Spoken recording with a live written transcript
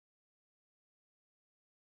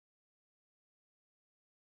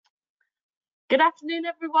Good afternoon,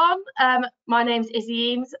 everyone. My name's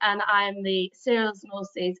Eames, and I am the Cereals and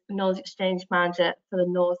Oilseeds Knowledge Exchange Manager for the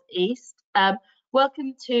North East.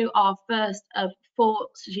 Welcome to our first of 4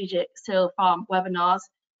 strategic cereal farm webinars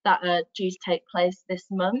that are due to take place this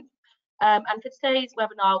month. And for today's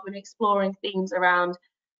webinar, we're exploring themes around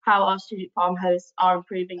how our strategic farm hosts are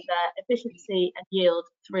improving their efficiency and yield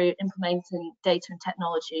through implementing data and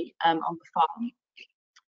technology on the farm.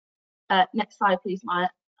 Next slide, please, Maya.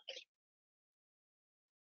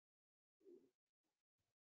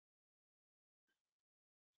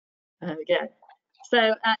 There we go.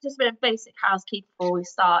 So just a bit of basic housekeeping before we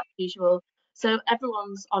start, usual. So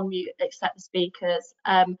everyone's on mute except the speakers.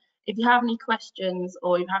 If you have any questions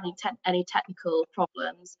or you have any technical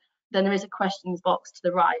problems, then there is a questions box to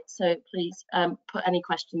the right. So please put any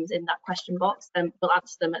questions in that question box, and we'll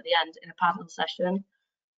answer them at the end in a panel session.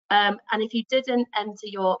 And if you didn't enter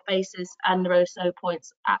your basis and NIAB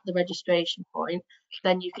points at the registration point,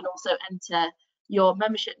 then you can also enter your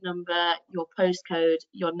membership number, your postcode,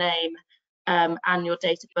 your name, and your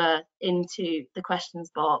date of birth into the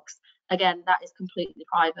questions box. Again, that is completely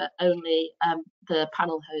private. Only the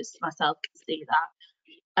panel host, myself, can see that.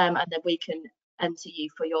 And then we can enter you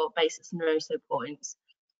for your basis and NIAB points.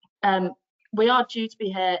 We are due to be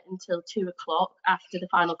here until 2 o'clock after the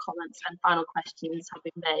final comments and final questions have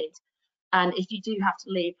been made. And if you do have to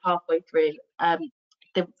leave halfway through,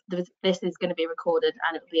 this is going to be recorded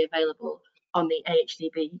and it will be available on the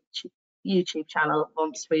AHDB YouTube channel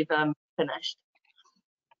once we've finished.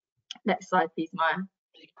 Next slide, please, Maya.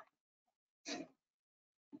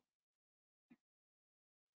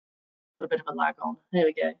 A bit of a lag on. Here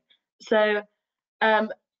we go. So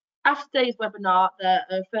after today's webinar, there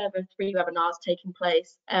are further 3 webinars taking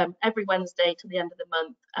place every Wednesday till the end of the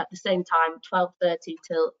month at the same time, 12:30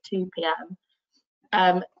 till 2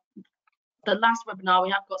 p.m. The last webinar, we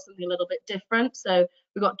have got something a little bit different. So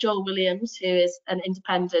we've got Joel Williams, who is an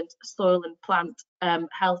independent soil and plant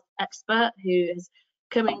health expert, who is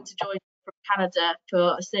coming to join from Canada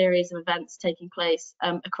for a series of events taking place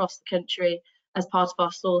across the country as part of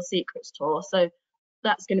our Soil Secrets tour. So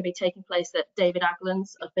that's going to be taking place at David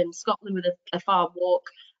Aglen's up in Scotland with a farm walk.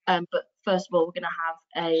 But first of all, we're going to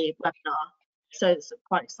have a webinar. So it's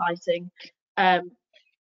quite exciting. And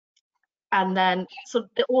then so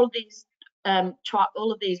all of these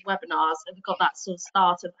webinars have got that sort of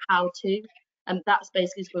start of how to, and that's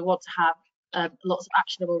basically we want to have lots of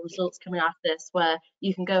actionable results coming out of this, where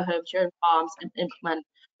you can go home to your own farms and implement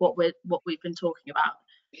what we've been talking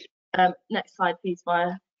about. Next slide, please,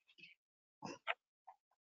 Maya.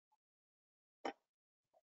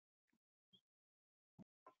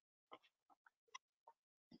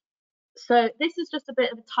 So this is just a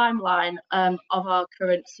bit of a timeline of our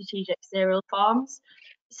current strategic cereal farms.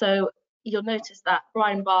 So you'll notice that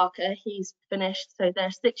Brian Barker, he's finished, so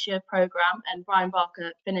their 6-year program, and Brian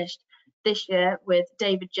Barker finished this year with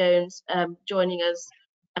David Jones joining us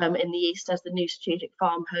in the East as the new strategic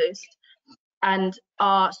farm host. And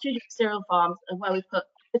our strategic cereal farms are where we put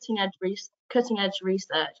cutting edge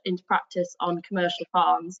research into practice on commercial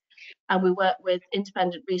farms, and we work with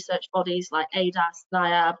independent research bodies like ADAS,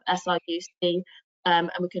 NIAB, SRUC,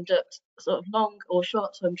 and we conduct sort of long or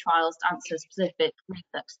short-term trials to answer specific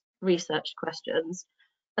research questions.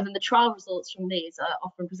 And then the trial results from these are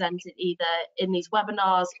often presented either in these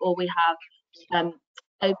webinars, or we have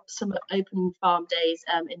some open farm days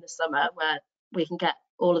in the summer where we can get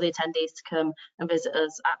all of the attendees to come and visit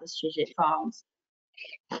us at the strategic farms.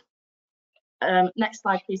 Next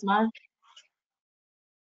slide, please, Maya.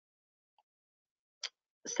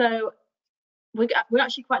 So we're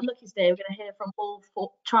actually quite lucky today. We're going to hear from all 4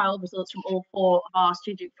 trial results from all 4 of our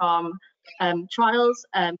strategic farm trials,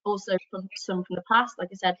 also from some from the past. Like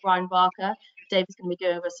I said, Brian Barker, David's going to be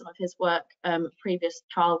going over some of his work, previous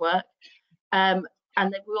trial work. And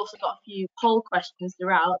then we also got a few poll questions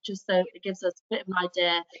throughout, just so it gives us a bit of an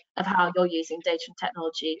idea of how you're using data and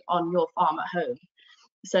technology on your farm at home.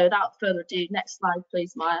 So without further ado, next slide,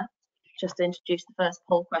 please, Maya, just to introduce the first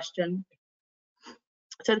poll question.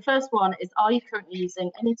 So the first one is, are you currently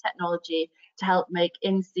using any technology to help make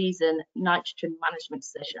in-season nitrogen management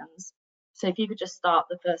decisions? So if you could just start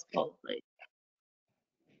the first poll, please.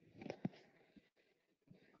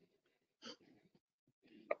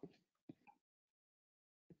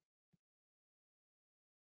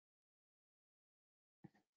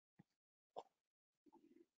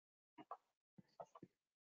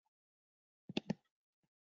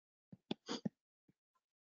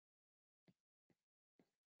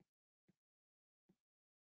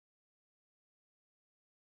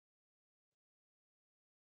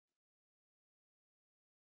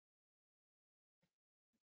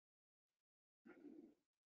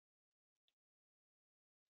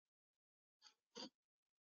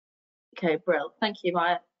 Okay, brilliant. Thank you,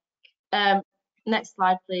 Maya. Next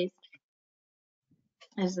slide, please.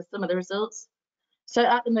 These are some of the results. So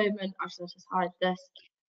at the moment, actually, I'll just hide this.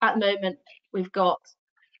 At the moment, we've got,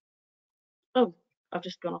 oh, I've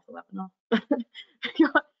just gone off the webinar.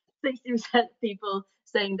 We've got 60% of people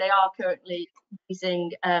saying they are currently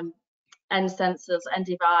using N sensors,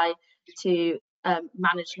 NDVI, to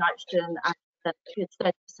manage nitrogen, and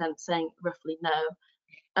 30% saying roughly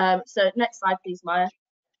no. So next slide, please, Maya.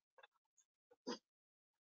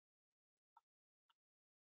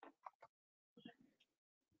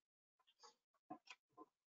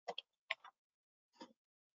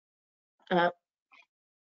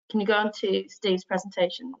 Can you go on to Steve's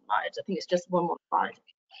presentation, Maya? I think it's just one more slide.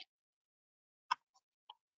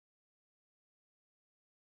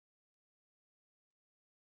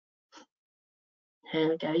 Here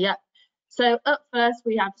we go, yeah. So up first,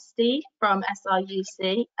 we have Steve from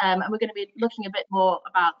SRUC, and we're going to be looking a bit more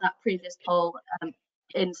about that previous poll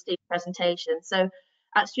in Steve's presentation. So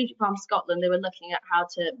at Strategic Farm Scotland, they were looking at how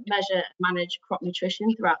to measure and manage crop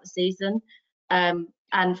nutrition throughout the season.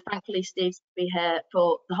 And thankfully, Steve's will be here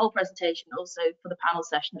for the whole presentation, also for the panel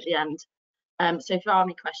session at the end. So if you have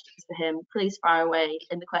any questions for him, please fire away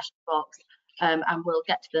in the question box, and we'll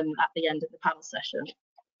get to them at the end of the panel session.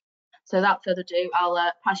 So without further ado,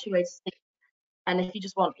 I'll pass you away to Steve. And if you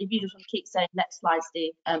just want to keep saying next slide,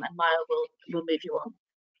 Steve, and Maya will move you on.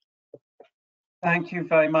 Thank you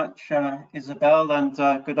very much, Isobel,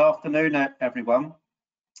 and good afternoon, everyone.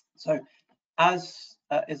 So, as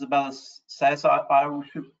Isobel says, I will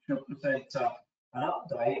present an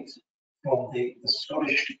update from the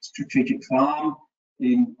Scottish Strategic Farm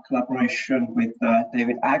in collaboration with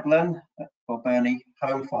David Aglen for Burnley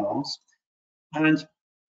Home Farms. And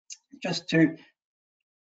just to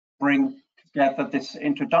bring together this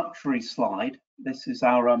introductory slide, this is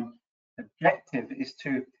our objective is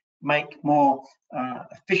to make more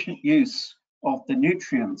efficient use of the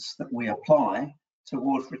nutrients that we apply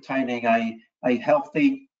towards retaining a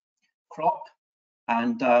healthy crop,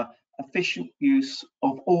 and efficient use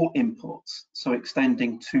of all inputs, so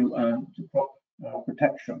extending to crop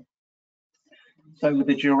protection. So with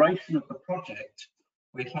the duration of the project,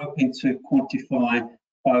 we're hoping to quantify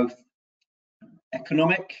both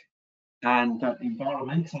economic and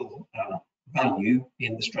environmental value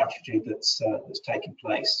in the strategy that's taking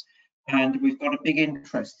place. And we've got a big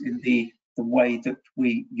interest in the way that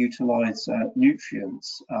we utilize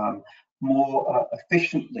nutrients more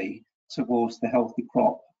efficiently towards the healthy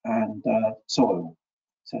crop and soil.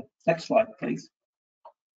 So next slide, please.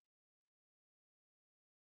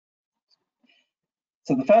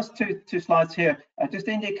 So the first two slides here are just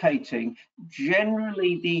indicating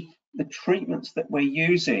generally the treatments that we're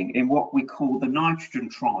using in what we call the nitrogen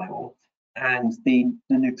trial and the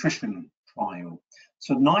nutrition trial.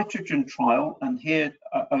 So nitrogen trial, and here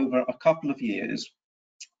over a couple of years,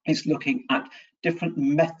 is looking at different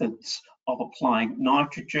methods of applying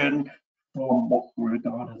nitrogen, from what we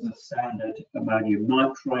regard as a standard ammonium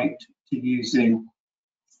nitrate to using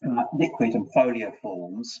liquid and foliar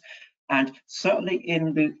forms. And certainly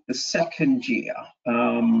in the second year,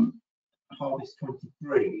 harvest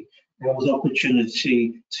 23, there was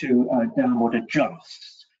opportunity to downward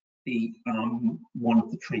adjust the one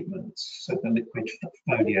of the treatments, so the liquid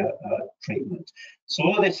foliar treatment. So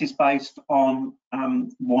all of this is based on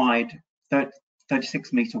wide,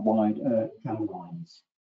 36 metre wide channel lines.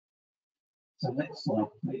 So next slide,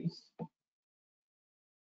 please.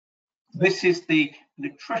 This is the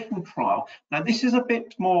nutrition trial. Now this is a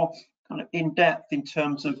bit more kind of in depth in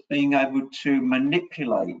terms of being able to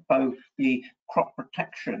manipulate both the crop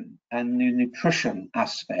protection and the nutrition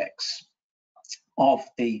aspects of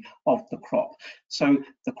the crop. So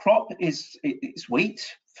the crop is wheat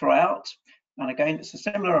throughout, and again it's a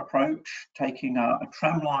similar approach, taking a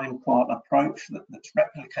tramline plant approach that's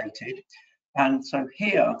replicated. And so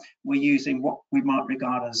here we're using what we might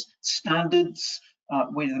regard as standards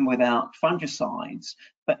with and without fungicides,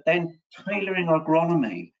 but then tailoring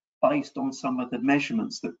agronomy based on some of the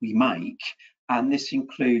measurements that we make. And this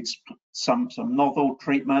includes some novel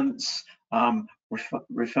treatments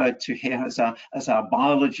referred to here as our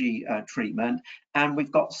biology treatment. And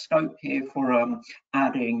we've got scope here for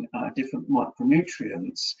adding different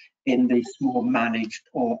micronutrients in this more managed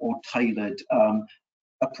or tailored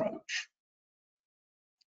approach.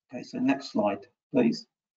 Okay, so next slide, please.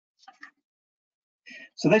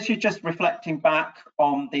 So this is just reflecting back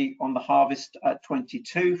on the harvest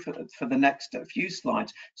 22 for the next few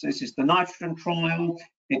slides. So this is the nitrogen trial.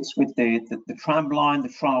 It's with the tramline, the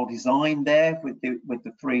trial design there with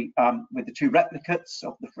the two replicates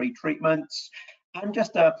of the 3 treatments. and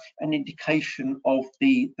just an indication of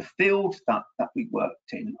the field that we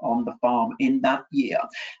worked in on the farm in that year.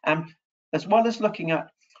 And as well as looking at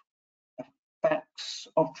effects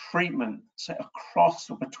of treatment across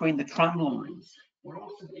or between the tram lines, we're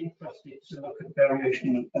also interested to look at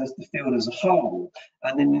variation as the field as a whole.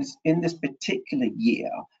 And in this particular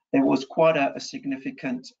year, there was quite a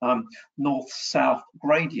significant north-south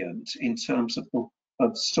gradient in terms of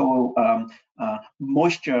soil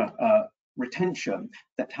moisture retention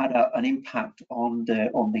that had an impact on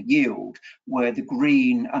the yield, where the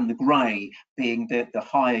green and the grey being the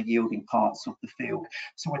higher yielding parts of the field.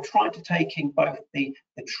 So we're trying to take in both the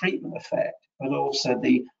treatment effect, but also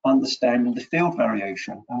the understanding the field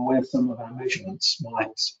variation and where some of our measurements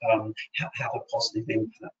might have a positive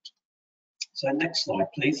impact. So next slide,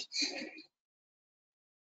 please.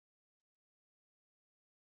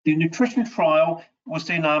 The nutrition trial was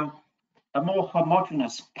in a more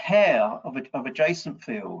homogeneous pair of adjacent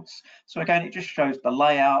fields. So again, it just shows the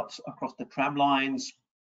layout across the tram lines,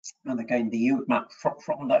 and again the yield map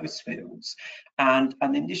from those fields. And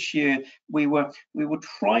in this year, we were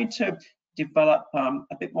trying to develop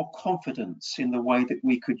a bit more confidence in the way that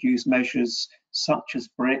we could use measures such as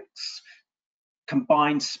bricks,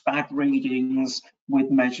 combine spag readings with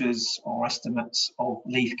measures or estimates of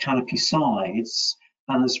leaf canopy size,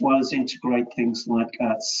 and as well as integrate things like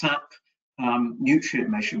sap nutrient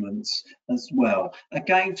measurements as well.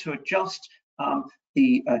 Again, to adjust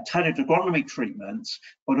the tailored agronomy treatments,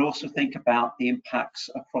 but also think about the impacts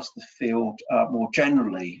across the field more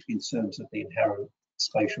generally in terms of the inherent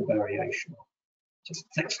spatial variation. Just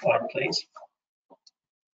next slide, please.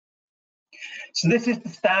 So this is the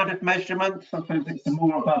standard measurement. Sometimes it's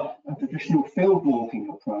more of a traditional field walking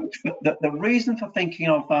approach, but the reason for thinking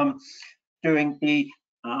of doing the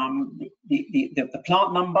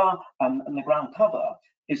plant number and the ground cover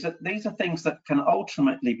is that these are things that can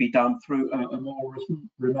ultimately be done through a more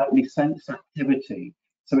remotely sensed activity.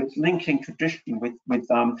 So it's linking tradition with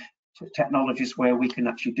technologies where we can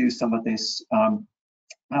actually do some of this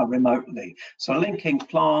remotely. So linking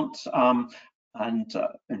plant and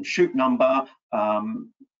shoot number,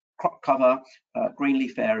 crop cover, green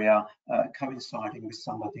leaf area, coinciding with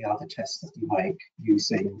some of the other tests that we make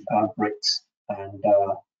using bricks and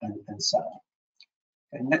sap.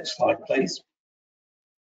 Okay, next slide, please.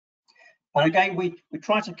 And again, we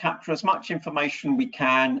try to capture as much information we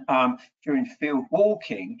can during field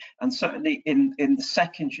walking, and certainly in the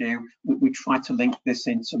second year, we try to link this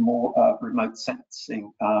into more remote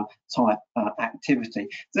sensing type activity.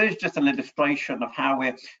 So there's just an illustration of how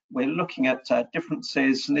we're looking at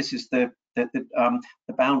differences, and this is the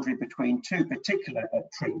boundary between two particular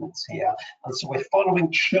treatments here. And so we're following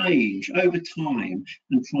change over time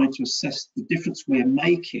and trying to assess the difference we're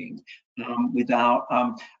making with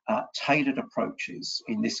our tailored approaches.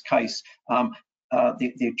 In this case,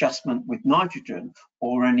 the adjustment with nitrogen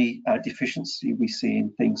or any deficiency we see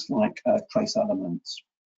in things like trace elements.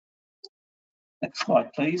 Next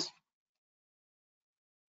slide, please.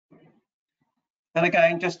 And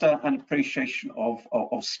again, just an appreciation of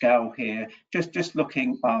scale here, just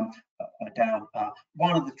looking down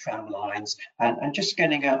one of the tram lines and just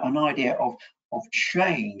getting an idea of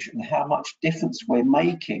change and how much difference we're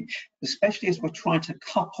making, especially as we're trying to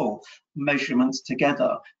couple measurements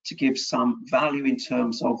together to give some value in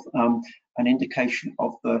terms of an indication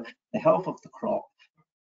of the health of the crop,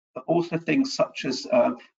 but also things such as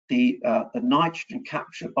the nitrogen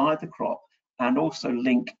capture by the crop, and also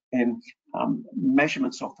link in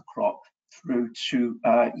measurements of the crop through to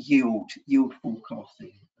yield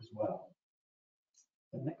forecasting as well.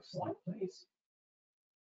 The next slide, please.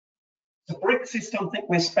 So bricks is something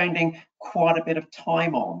we're spending quite a bit of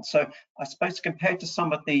time on. So I suppose compared to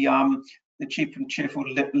some of the cheap and cheerful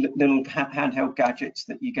little handheld gadgets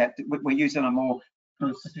that you get, we're using a more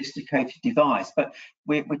kind of sophisticated device. But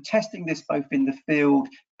we're testing this both in the field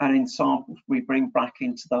and in samples we bring back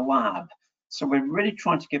into the lab. So we're really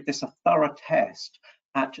trying to give this a thorough test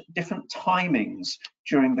at different timings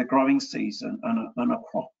during the growing season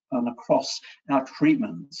and across our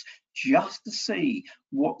treatments, just to see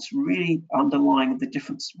what's really underlying the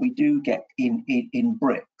difference we do get in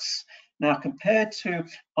bricks. Now, compared to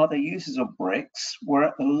other uses of bricks, we're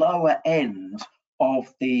at the lower end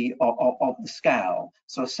of the scale.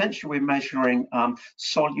 So essentially we're measuring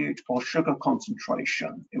solute or sugar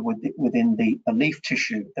concentration within the leaf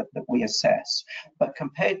tissue that we assess. But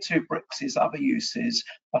compared to bricks' other uses,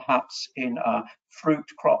 perhaps in fruit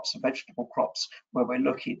crops, vegetable crops, where we're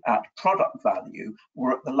looking at product value,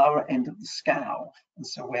 we're at the lower end of the scale. And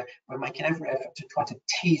so we're making every effort to try to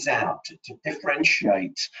tease out, to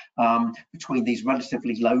differentiate between these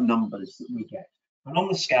relatively low numbers that we get And on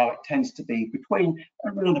the scale, it tends to be between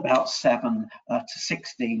around about 7 to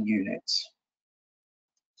 16 units.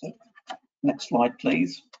 So, next slide,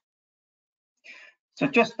 please. So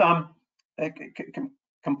just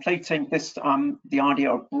completing this, the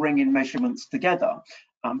idea of bringing measurements together.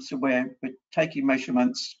 So we're taking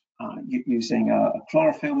measurements using a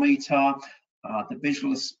chlorophyll meter, the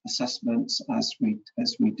visual assessments as we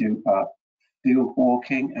do field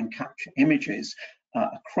walking and capture images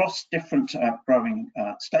across different growing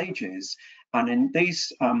stages. And in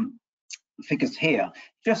these figures here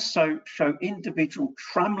just show individual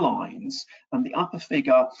tram lines, and the upper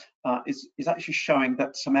figure is actually showing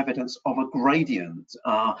that some evidence of a gradient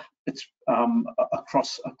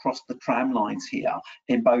across the tram lines here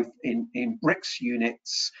in both in bricks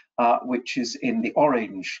units, which is in the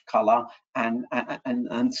orange color, and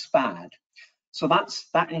SPAD. So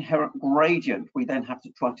that inherent gradient we then have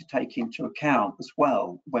to try to take into account as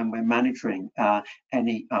well when we're managing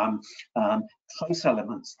any trace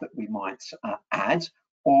elements that we might add,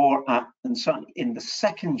 or and certainly in the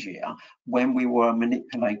second year when we were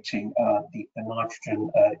manipulating the nitrogen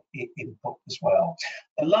input as well.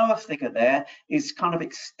 The lower figure there is kind of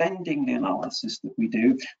extending the analysis that we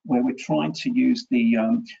do, where we're trying to use the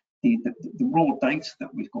raw data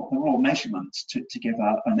that we've got, the raw measurements, to give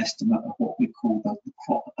an estimate of what we call the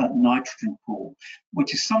crop nitrogen pool,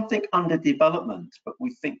 which is something under development, but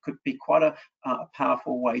we think could be quite a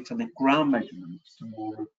powerful way to link ground measurements to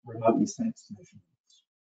more remotely sensed measurements.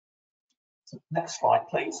 So next slide,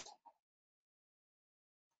 please.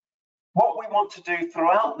 What we want to do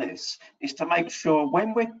throughout this is to make sure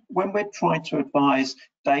when we're trying to advise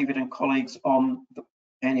David and colleagues on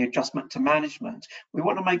any adjustment to management, we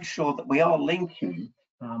want to make sure that we are linking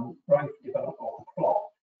growth development of the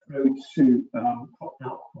crop through to crop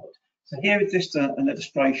output. So here is just an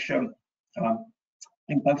illustration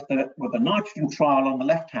in both the nitrogen trial on the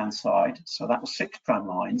left-hand side, so that was 6 tram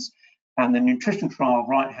lines, and the nutrition trial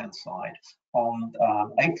right-hand side on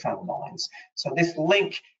 8 tram lines. So this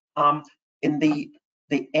link in the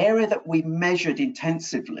area that we measured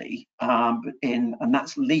intensively and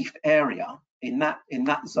that's leaf area, in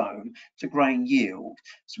that zone to grain yield.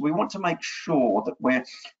 So we want to make sure that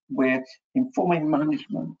we're informing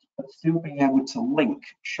management, but still being able to link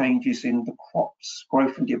changes in the crop's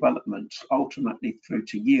growth and development ultimately through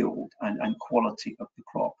to yield and quality of the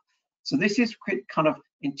crop. So this is kind of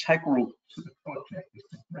integral to the project, is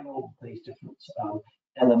to bring all these different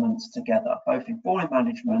elements together, both informing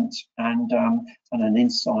management and an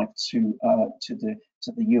insight to the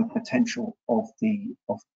yield potential of the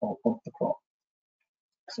crop.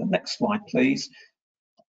 So next slide, please.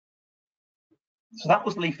 So that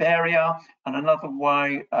was leaf area, and another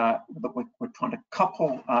way that we're trying to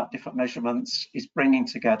couple different measurements is bringing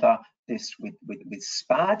together this with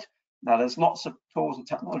SPAD. Now, there's lots of tools and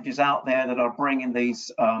technologies out there that are bringing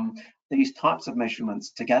these types of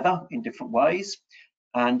measurements together in different ways.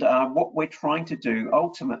 And what we're trying to do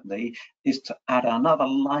ultimately is to add another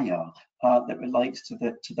layer that relates to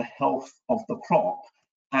the health of the crop,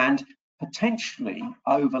 and potentially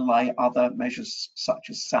overlay other measures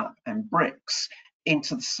such as SAP and bricks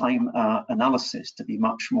into the same analysis to be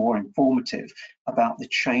much more informative about the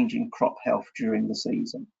change in crop health during the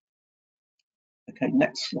season. Okay,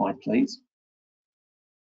 next slide, please.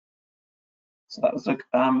 So that was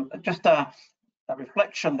just a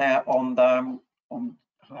reflection there on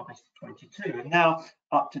harvest 22, and now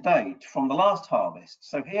up to date from the last harvest.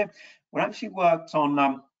 So here we actually worked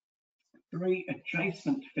on 3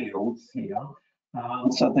 adjacent fields here.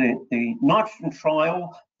 So the nitrogen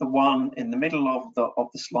trial, the one in the middle of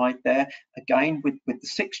the slide there, again with the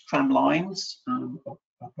 6 tram lines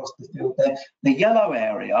across the field there. The yellow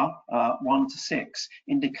area, 1 to 6,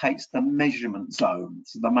 indicates the measurement zone,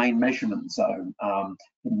 so the main measurement zone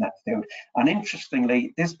in that field. And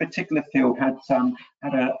interestingly, this particular field had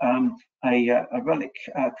a relic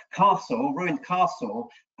castle, ruined castle,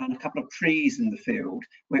 and a couple of trees in the field,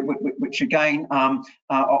 which again are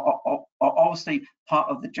obviously part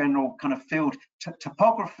of the general kind of field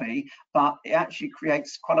topography, but it actually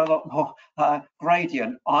creates quite a lot more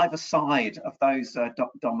gradient either side of those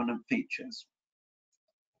dominant features.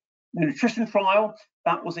 The nutrition trial,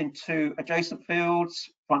 that was in 2 adjacent fields,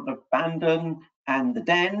 front of Bandon and the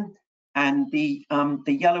Den, and the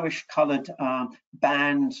yellowish coloured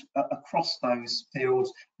band across those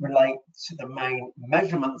fields relate to the main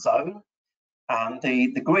measurement zone, and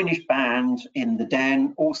the greenish band in the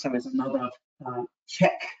Den also is another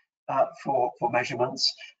check for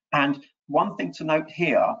measurements. And one thing to note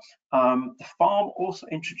here, the farm also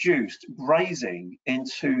introduced grazing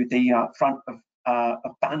into the front of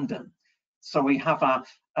Bandon. So we have a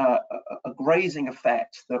grazing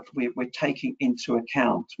effect that we're taking into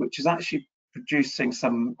account, which is actually producing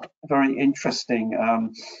some very interesting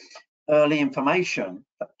early information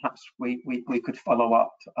that perhaps we could follow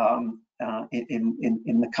up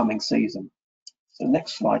in the coming season. So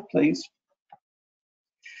next slide, please.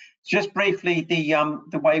 Just briefly,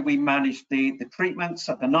 the way we managed the treatments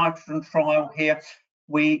at the nitrogen trial here,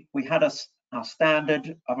 we had our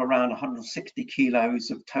standard of around 160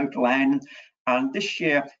 kilos of total N, and this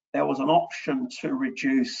year there was an option to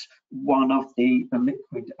reduce one of the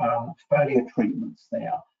liquid foliar treatments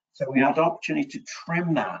there. So we had the opportunity to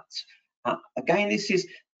trim that. Again, this is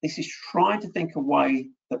trying to think a way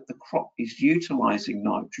that the crop is utilizing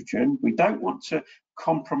nitrogen. We don't want to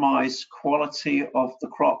compromise quality of the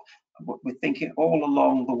crop. We're thinking all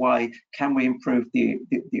along the way, can we improve the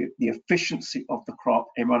efficiency of the crop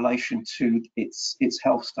in relation to its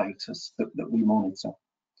health status that we monitor.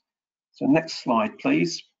 So next slide,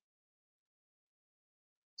 please.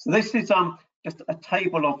 So this is just a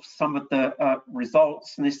table of some of the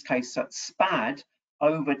results, in this case at SPAD,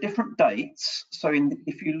 over different dates. So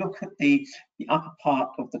if you look at the upper part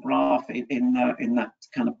of the graph in that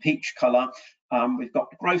kind of peach colour, we've got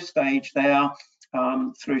the growth stage there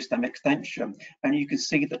through stem extension, and you can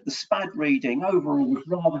see that the SPAD reading overall was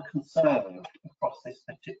rather conserved across this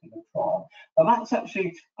particular trial. And that's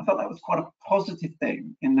actually, I thought that was quite a positive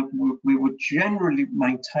thing, in that we were generally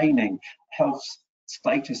maintaining health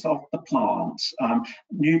status of the plants,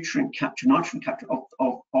 nutrient capture, nitrogen capture of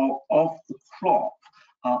the crop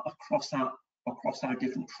across our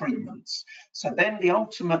different treatments. So then the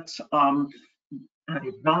ultimate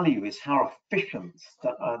added value is how efficient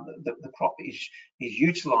the crop is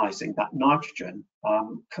utilizing that nitrogen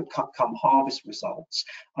come harvest results.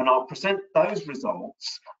 And I'll present those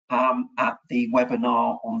results at the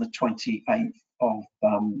webinar on the 28th of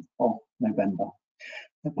November.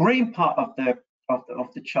 The green part of the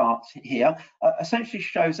chart here essentially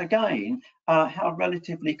shows again how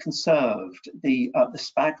relatively conserved the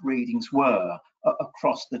SPAD readings were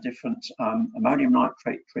across the different ammonium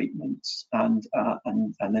nitrate treatments and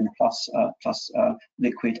then plus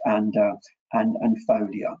liquid and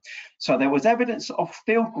foliar. So there was evidence of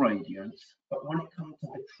field gradients, but when it comes to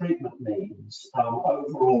the treatment means,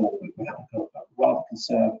 overall we have a rather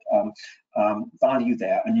conserved value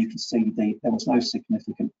there, and you can see there was no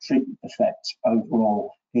significant treatment effect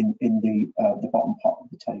overall in the bottom part of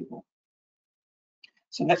the table.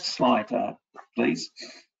 So next slide, please.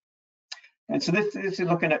 And so this is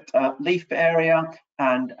looking at leaf area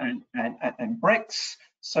and bricks.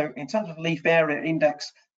 So in terms of leaf area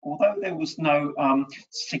index, although there was no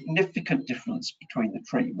significant difference between the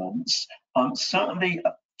treatments, certainly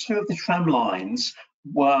two of the tram lines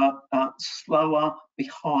were slower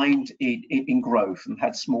behind in growth and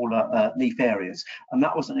had smaller leaf areas, and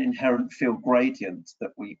that was an inherent field gradient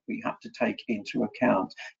that we had to take into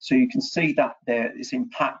account. So you can see that there is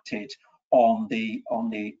impacted on the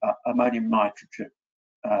ammonium nitrate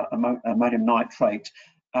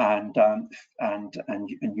and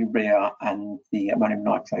urea and the ammonium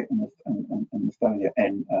nitrate and the foliar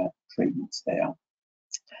N treatments there.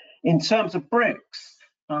 In terms of bricks,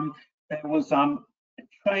 there was a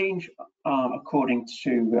change according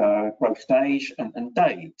to growth stage and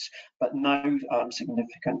date, but no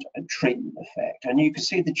significant treatment effect. And you can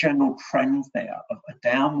see the general trend there of a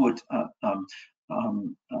downward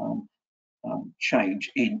change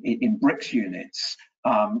in bricks units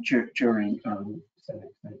during stem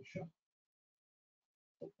extension.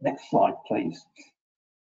 Next slide, please.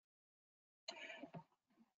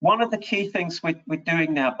 One of the key things we're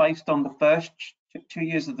doing now, based on the first 2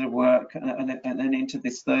 years of the work and then into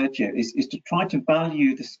this third year, is to try to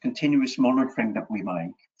value this continuous monitoring that we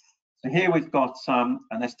make. So here we've got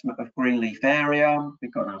an estimate of green leaf area,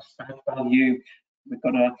 we've got our SPAD value, we've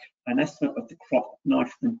got an estimate of the crop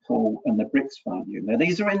nitrogen pool and the bricks value. Now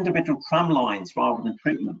these are individual tram lines rather than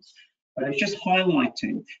treatments, but it's just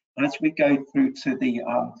highlighting as we go through to the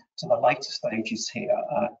later stages here,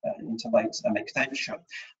 into late stem extension,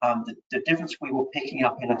 the difference we were picking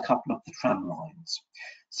up in a couple of the tram lines.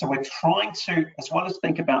 So we're trying to, as well as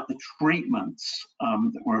think about the treatments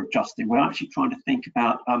that we're adjusting, we're actually trying to think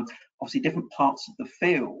about obviously different parts of the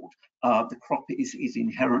field. The crop is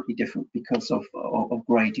inherently different because of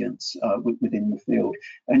gradients within the field,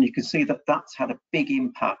 and you can see that that's had a big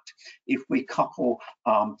impact if we couple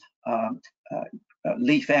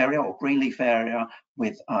leaf area or green leaf area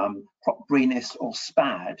with crop greenness or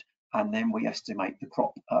SPAD, and then we estimate the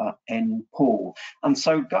crop N pool. And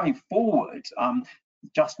so going forward,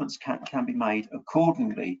 adjustments can be made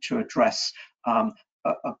accordingly to address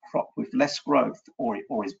a crop with less growth or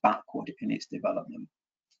is backward in its development.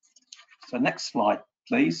 So next slide,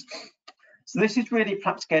 please. So this is really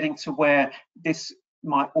perhaps getting to where this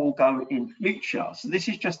might all go in future. So this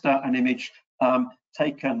is just an image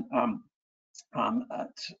taken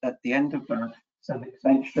at the end of some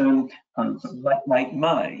extension, late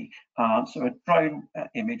May, so a drone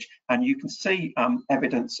image, and you can see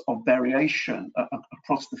evidence of variation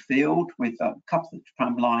across the field with a couple of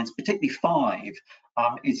tram lines, particularly 5.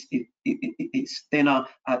 It's thinner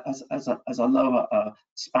as a lower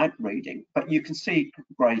SPAD reading, but you can see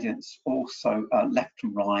gradients also left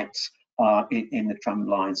and right in the tram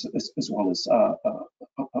lines as well as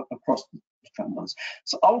across the tram lines.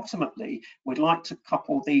 So ultimately, we'd like to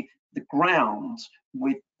couple the ground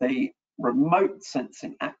with the remote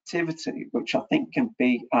sensing activity, which I think can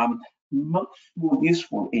be much more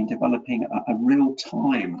useful in developing a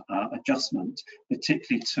real-time adjustment,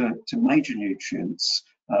 particularly to major nutrients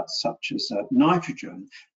such as nitrogen,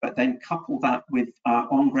 but then couple that with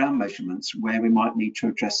on-ground measurements where we might need to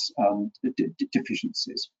address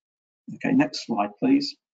deficiencies. Okay, next slide,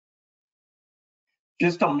 please.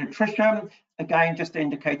 Just on nutrition, again, just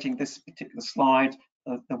indicating this particular slide,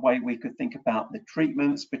 the way we could think about the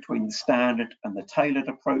treatments between the standard and the tailored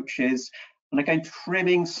approaches. And again,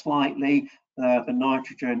 trimming slightly the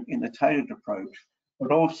nitrogen in the tailored approach,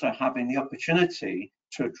 but also having the opportunity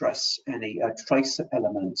to address any trace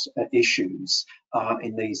element issues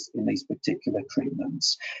in these particular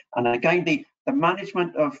treatments. And again, the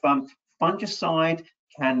management of fungicide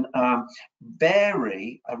can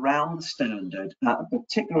vary around the standard,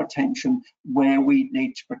 particular attention where we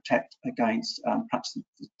need to protect against perhaps the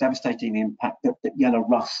devastating impact that yellow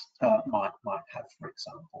rust might have, for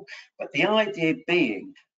example. But the idea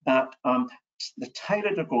being that the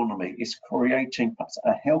tailored agronomy is creating perhaps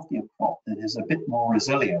a healthier crop that is a bit more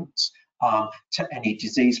resilient to any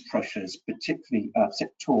disease pressures, particularly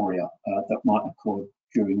septoria that might occur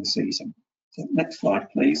during the season. So next slide,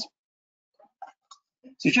 please.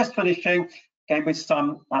 So just finishing again with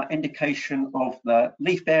some indication of the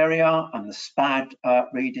leaf area and the SPAD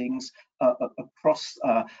readings across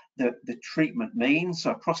the treatment means,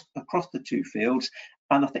 so across the 2 fields.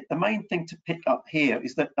 And I think the main thing to pick up here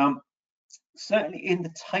is that certainly in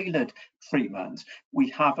the tailored treatment, we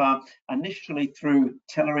have initially through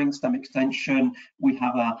tillering, stem extension, we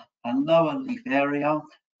have a lower leaf area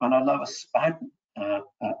and a lower SPAD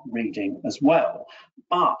reading as well.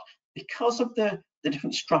 But because of the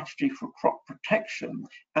different strategy for crop protection,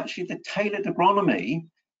 actually the tailored agronomy,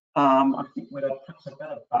 I think with perhaps a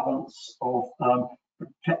better balance of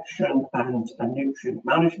protection and nutrient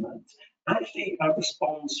management, actually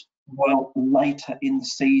responds well later in the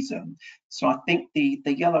season. So I think the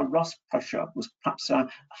yellow rust pressure was perhaps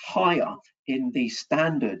higher in the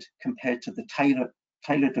standard compared to the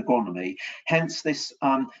tailored agronomy, hence this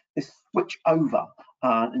switch over.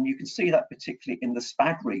 And you can see that particularly in the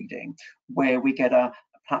SPAD reading, where we get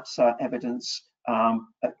perhaps evidence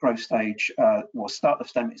at growth stage, or start of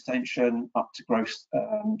stem extension up to growth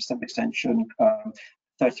stem extension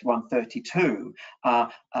 31, 32,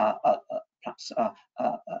 perhaps a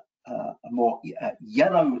more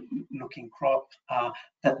yellow-looking crop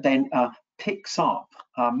that then picks up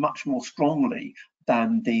much more strongly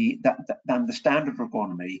than the standard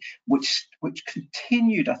agronomy, which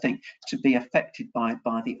continued, I think, to be affected by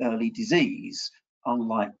the early disease,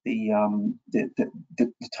 unlike the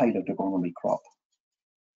tailored agronomy crop.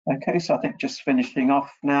 Okay, so I think just finishing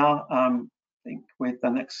off now, I think with the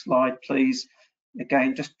next slide, please.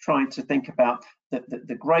 Again, just trying to think about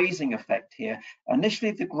the grazing effect here.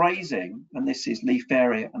 Initially, the grazing, and this is leaf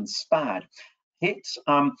area and SPAD, hits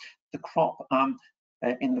the crop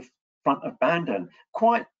in the front of Bandon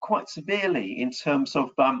quite severely in terms of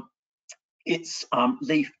its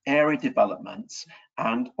leaf area developments,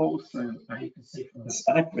 and also you can see from the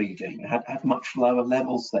SPAD reading had much lower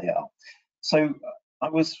levels there. So I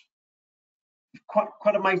was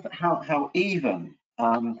quite amazed at how even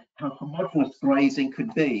how homogeneous grazing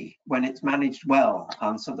could be when it's managed well.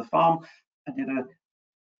 And so the farm did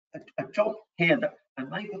a job here that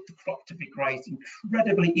enabled the crop to be grazed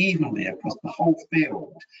incredibly evenly across the whole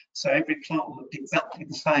field. So every plant looked exactly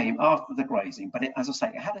the same after the grazing, but as I say,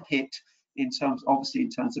 it had a hit in terms, obviously, in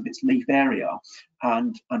terms of its leaf area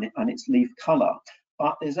and its leaf colour.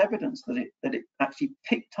 But there's evidence that it actually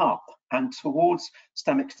picked up, and towards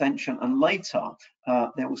stem extension and later,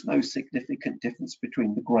 there was no significant difference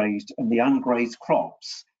between the grazed and the ungrazed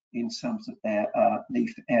crops in terms of their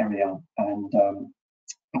leaf area. And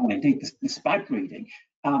indeed, the SPAD reading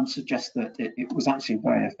suggests that it was actually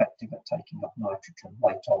very effective at taking up nitrogen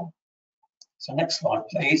late on. So next slide,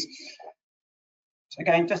 please. So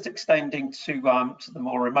again, just extending to the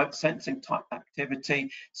more remote sensing type activity.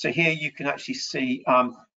 So here you can actually see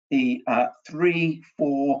the 3,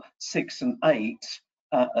 4, 6 and 8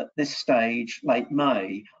 at this stage, late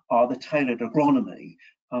May, are the tailored agronomy.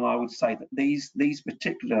 And I would say that these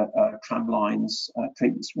particular tramlines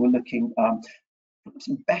treatments were looking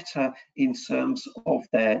better in terms of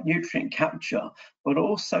their nutrient capture, but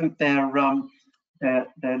also their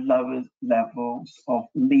lower levels of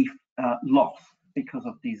leaf loss because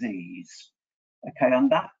of disease. Okay,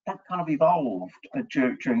 and that kind of evolved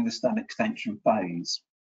during the stem extension phase.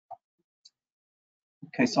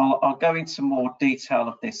 Okay, so I'll go into more detail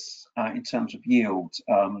of this in terms of yield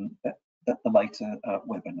at the later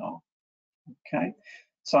webinar. Okay,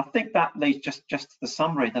 so I think that leads just to the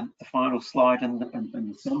summary, the final slide and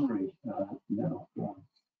the summary now.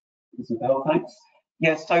 Isobel, thanks.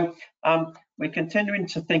 Yes, so we're continuing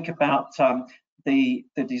to think about the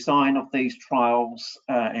design of these trials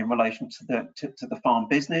in relation to the farm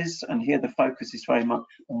business, and here the focus is very much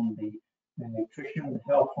on the nutrition, the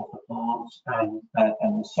health of the plants and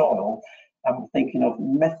the soil. And we're thinking of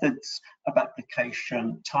methods of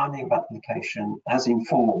application, timing of application as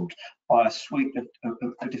informed by a suite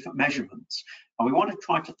of different measurements. And we want to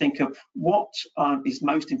try to think of what is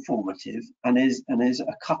most informative and is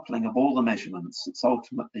a coupling of all the measurements that's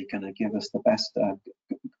ultimately going to give us the best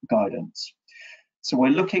guidance. So we're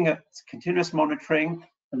looking at continuous monitoring,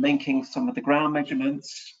 linking some of the ground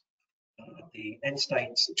measurements, the end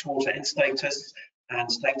state to water end status,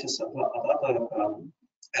 and status of other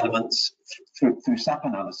elements through SAP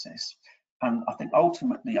analysis. And I think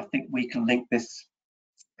ultimately, we can link this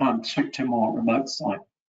to more remote site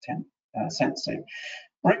sensing.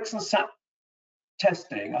 Bricks and SAP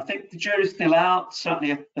testing, I think the jury's still out,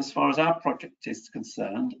 certainly as far as our project is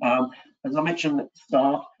concerned. As I mentioned at the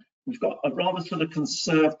start, we've got a rather sort of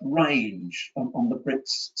conserved range on the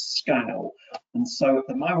bricks scale. And so at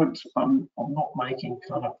the moment, I'm not making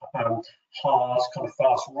kind of hard, kind of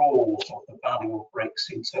fast rules of the value of bricks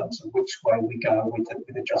in terms of which way we go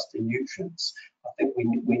with adjusting nutrients. I think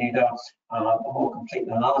we need a more complete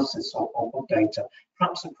analysis of data,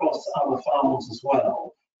 perhaps across other farms as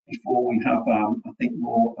well, before we have, I think,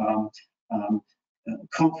 more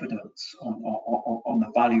confidence on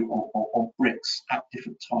the value of bricks at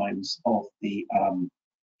different times of the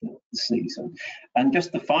season. And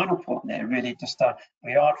just the final point there, really, just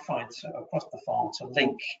we are trying to across the farm to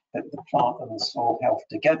link the plant and the soil health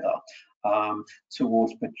together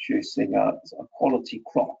towards producing a quality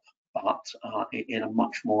crop, but in a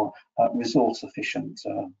much more resource efficient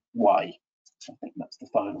way. So I think that's the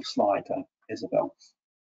final slide, Isobel.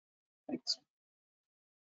 Thanks.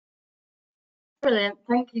 Brilliant,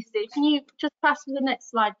 thank you, Steve. Can you just pass to the next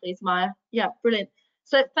slide, please, Maya? Yeah, brilliant.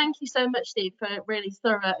 So thank you so much, Steve, for a really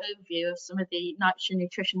thorough overview of some of the nitrogen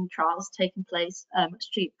nutrition trials taking place at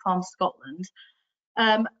Street Farm Scotland.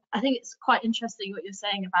 I think it's quite interesting what you're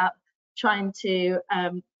saying about trying to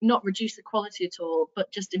not reduce the quality at all,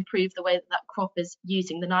 but just improve the way that crop is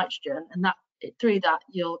using the nitrogen, and that through that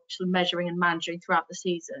you're sort of measuring and managing throughout the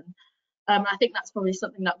season. I think that's probably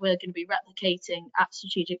something that we're going to be replicating at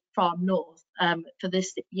Strategic Farm North for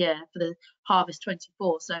this year, for the Harvest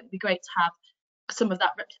 24. So it'd be great to have some of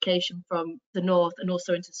that replication from the North and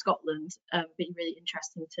also into Scotland. Be really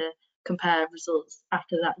interesting to compare results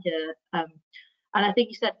after that year. And I think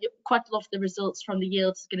you said quite a lot of the results from the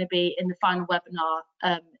yields is going to be in the final webinar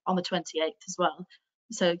on the 28th as well.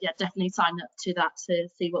 So yeah, definitely sign up to that to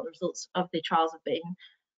see what the results of the trials have been.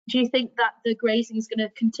 Do you think that the grazing is going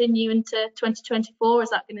to continue into 2024? Is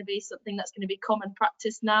that going to be something that's going to be common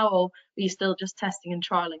practice now, or are you still just testing and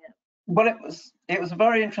trialing it? Well, it was a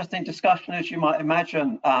very interesting discussion, as you might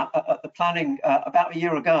imagine, at the planning about a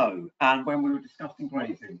year ago, and when we were discussing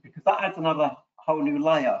grazing, because that adds another whole new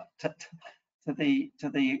layer to the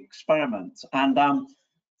experiment. And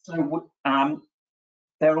so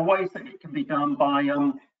there are ways that it can be done by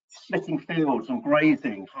splitting fields and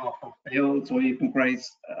grazing half of fields, or you can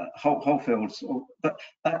graze whole fields, but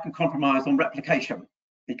that can compromise on replication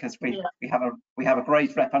because we have a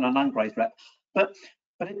grazed rep and an ungrazed rep. But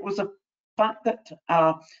it was a fact that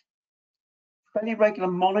fairly regular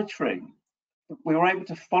monitoring, we were able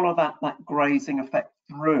to follow that grazing effect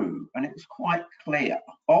through, and it was quite clear.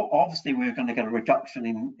 Obviously, we were going to get a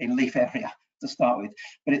reduction in leaf area to start with,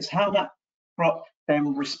 but it's how that crop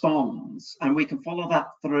then responds, and we can follow that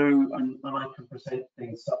through, and I can present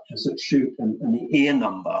things such as a shoot and the ear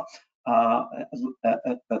number at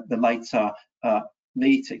the later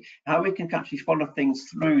meeting. How we can actually follow things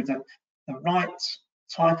through that the right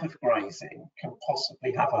type of grazing can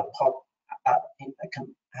possibly have a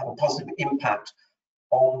positive impact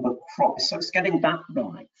on the crop. So it's getting that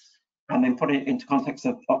right, and then putting it into context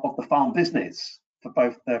of the farm business for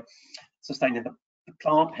both the sustaining the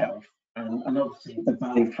plant health and obviously the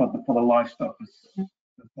value for the livestock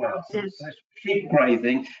as well. So, Yes. so sheep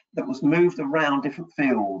grazing that was moved around different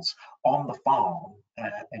fields on the farm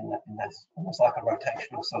in this almost like a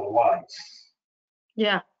rotational sort of way.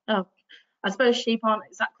 Yeah. Oh, I suppose sheep aren't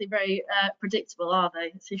exactly very predictable, are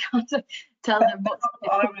they? So you can't tell them what to do.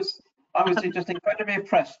 I was just incredibly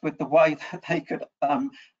impressed with the way that they could,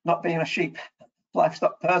 not being a sheep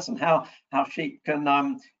livestock person, how sheep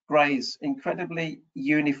can graze incredibly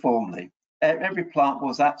uniformly. Every plant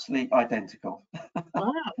was actually identical.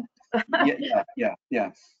 Wow. Yeah.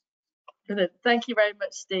 Brilliant. Thank you very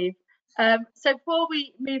much, Steve. So before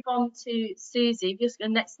we move on to Susie, just go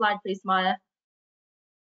next slide, please, Maya.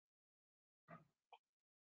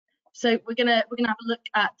 So we're gonna have a look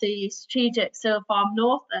at the strategic soil farm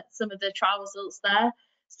north, at some of the trial results there.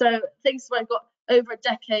 So things where I've got over a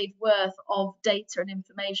decade worth of data and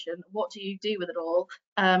information. What do you do with it all?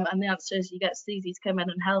 And the answer is you get Susie to come in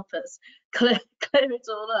and help us clear it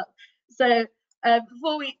all up. So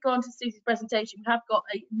before we go on to Susie's presentation, we have got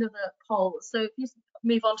another poll. So if you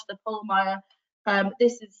move on to the poll, Maya,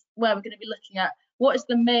 this is where we're going to be looking at what is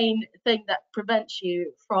the main thing that prevents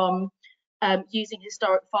you from using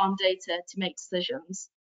historic farm data to make decisions.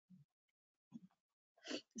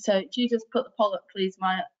 So do you just put the poll up, please,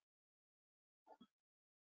 Maya?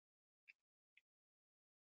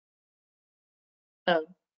 Oh.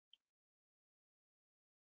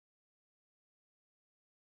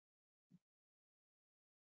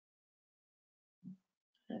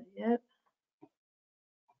 Yeah.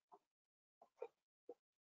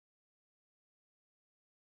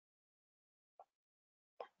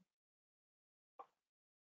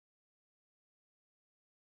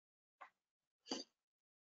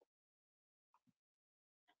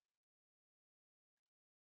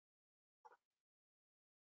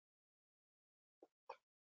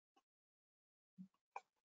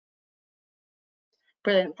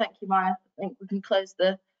 Brilliant, thank you, Maya. I think we can close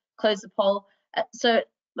the poll. So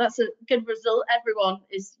that's a good result. Everyone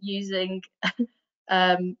is using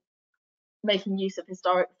making use of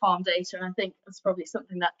historic farm data, and I think that's probably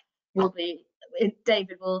something that will be.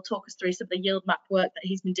 David will talk us through some of the yield map work that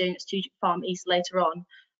he's been doing at Strategic Farm East later on.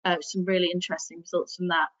 Some really interesting results from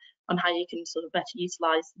that on how you can sort of better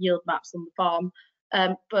utilise yield maps on the farm.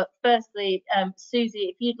 But firstly, Susie,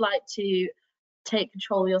 if you'd like to take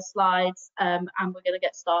control of your slides, and we're going to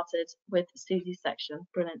get started with Susie's section.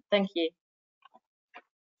 Brilliant, thank you.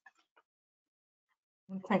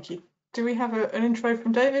 Thank you. Do we have an intro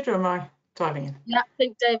from David, or am I diving in? Yeah, I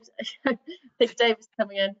think David's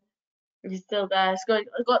coming in. If he's still there,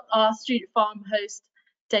 I've got our Student Farm host,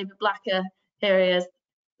 David Blacker. Here he is,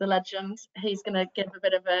 the legend. He's going to give a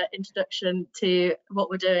bit of an introduction to what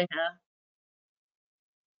we're doing here.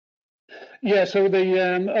 Yeah, so the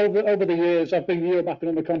over the years, I've been yield mapping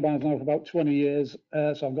on the combines now for about 20 years.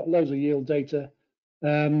 So I've got loads of yield data.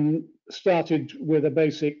 Started with a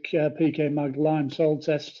basic PK mag lime soil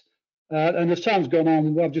test, and as time's gone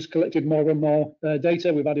on, I've just collected more and more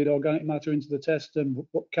data. We've added organic matter into the test and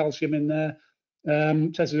put calcium in there.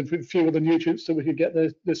 Tested a few other nutrients so we could get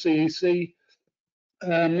the CEC.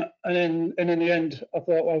 And in the end, I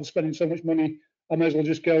thought, well, I was spending so much money, I may as well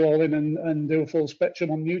just go all in and do a full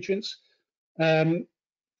spectrum on nutrients.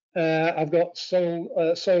 I've got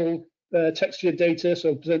soil texture data,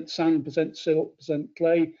 so percent sand, percent silt, percent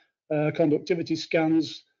clay, conductivity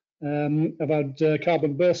scans. I've had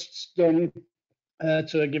carbon bursts done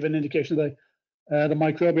to give an indication of the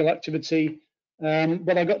microbial activity.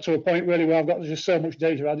 But I got to a point really where I've got just so much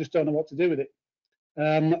data, I just don't know what to do with it.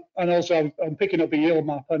 And also I'm picking up a yield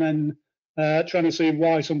map and then trying to see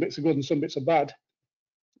why some bits are good and some bits are bad.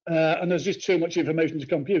 And there's just too much information to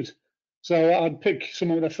compute. So I'd pick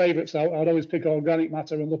some of the favourites out. I'd always pick organic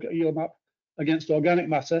matter and look at a yield map against organic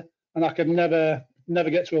matter, and I could never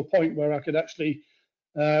get to a point where I could actually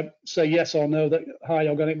say yes or no that high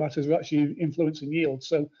organic matters are actually influencing yield.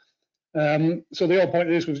 So so the whole point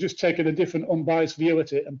of this was just taking a different unbiased view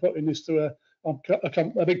at it and putting this through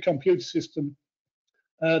a big computer system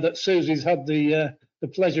that Susie's had the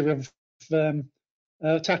pleasure of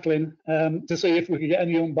tackling to see if we could get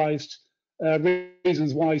any unbiased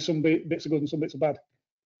reasons why some bits are good and some bits are bad.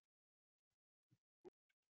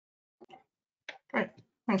 Great,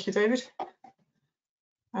 thank you, David.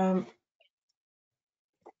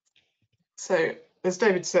 So, as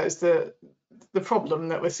David says, the problem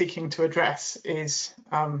that we're seeking to address is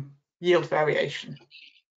yield variation.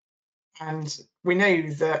 And we know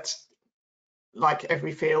that, like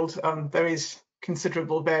every field, there is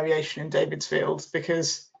considerable variation in David's fields,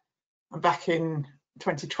 because back in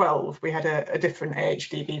 2012 we had a different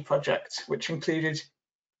AHDB project which included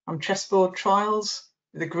chessboard trials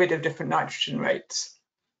with a grid of different nitrogen rates,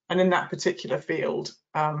 and in that particular field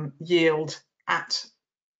yield at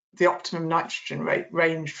the optimum nitrogen rate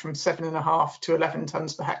ranged from 7.5 to 11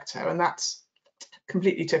 tonnes per hectare, and that's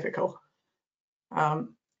completely typical.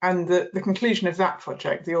 And the conclusion of that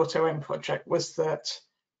project, the AutoN project, was that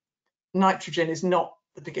nitrogen is not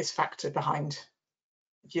the biggest factor behind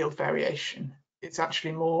yield variation. It's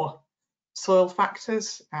actually more soil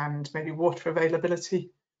factors and maybe water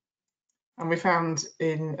availability. And we found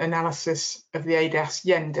in analysis of the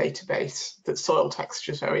ADAS-YEN database that soil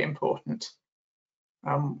texture is very important.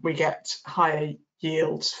 We get higher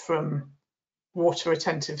yields from water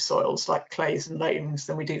retentive soils like clays and loams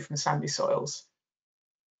than we do from sandy soils.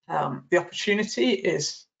 The opportunity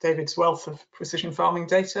is David's wealth of precision farming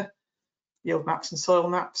data, yield maps and soil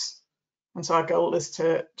maps. And so our goal is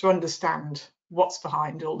to understand what's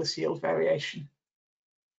behind all this yield variation.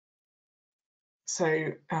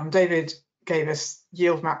 So David gave us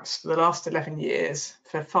yield maps for the last 11 years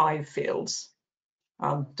for 5 fields.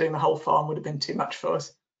 Doing the whole farm would have been too much for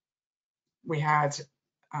us. We had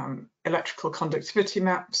electrical conductivity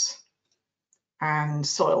maps and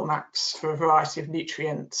soil maps for a variety of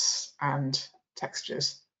nutrients and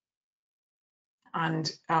textures.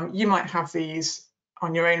 And you might have these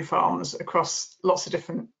on your own farms across lots of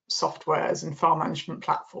different softwares and farm management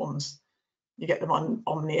platforms. You get them on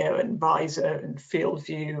Omnia and Visor and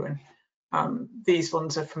FieldView, and these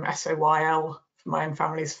ones are from SOYL, from my own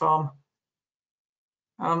family's farm.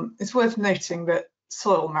 It's worth noting that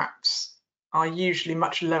soil maps are usually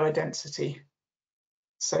much lower density.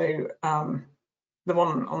 So the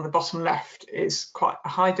one on the bottom left is quite a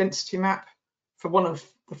high density map. For one of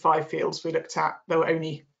the 5 fields we looked at, there were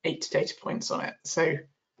only 8 data points on it. So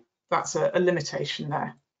that's a limitation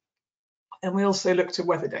there. And we also looked at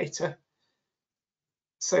weather data.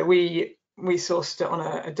 So we sourced it on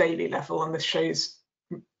a daily level, and this shows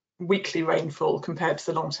weekly rainfall compared to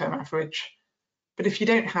the long-term average. But if you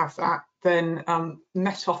don't have that, then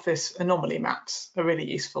Met Office anomaly maps are really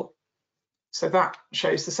useful. So that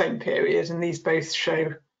shows the same period, and these both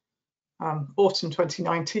show autumn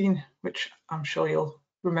 2019, which I'm sure you'll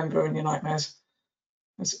remember in your nightmares.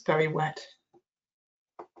 It's very wet.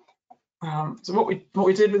 So what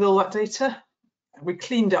we did with all that data, we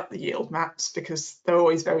cleaned up the yield maps because they're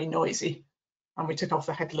always very noisy, and we took off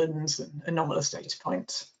the headlands and anomalous data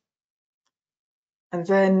points. And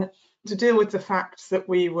then to deal with the fact that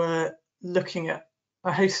we were looking at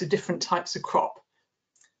a host of different types of crop,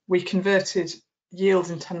 we converted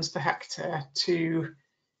yield in tonnes per hectare to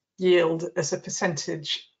yield as a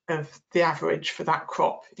percentage of the average for that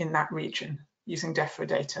crop in that region using DEFRA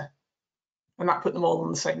data. And that put them all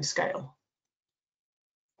on the same scale.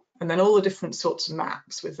 And then all the different sorts of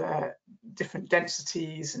maps with their different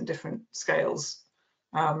densities and different scales,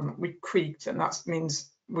 we creeked, and that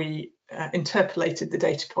means we interpolated the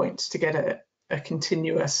data points to get a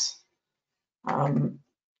continuous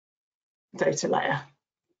data layer,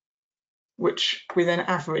 which we then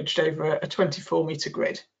averaged over a 24-metre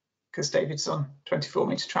grid, because David's on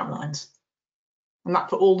 24-metre tram lines. And that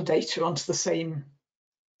put all the data onto the same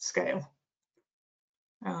scale.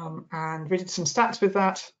 And we did some stats with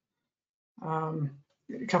that, a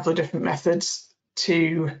couple of different methods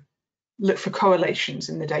to look for correlations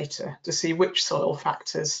in the data to see which soil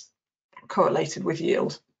factors correlated with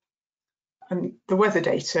yield. And the weather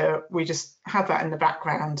data, we just had that in the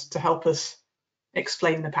background to help us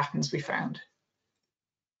explain the patterns we found.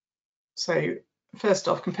 So first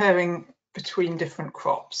off, comparing between different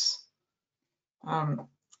crops. I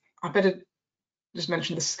better just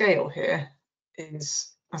mention the scale here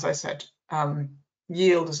is, as I said,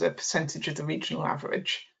 yield as a percentage of the regional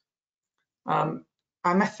average.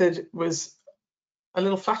 Our method was a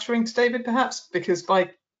little flattering to David, perhaps, because by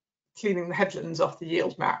cleaning the headlands off the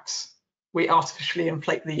yield maps, we artificially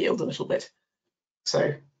inflate the yield a little bit.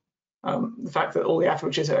 So the fact that all the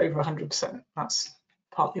averages are over 100%, that's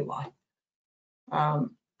partly why.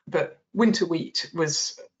 But winter wheat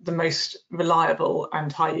was the most reliable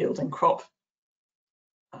and high yielding crop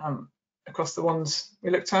across the ones we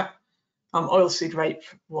looked at. Oilseed rape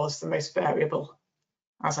was the most variable,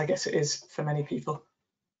 as I guess it is for many people.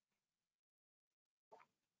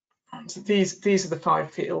 So these are the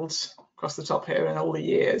 5 fields across the top here in all the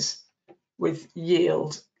years with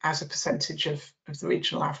yield as a percentage of the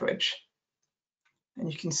regional average.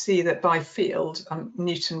 And you can see that by field,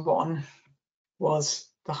 Newton 1 was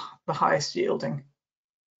the highest yielding.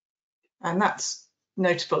 And that's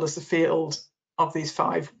notable as the field of these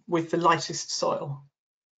 5 with the lightest soil,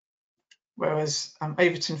 whereas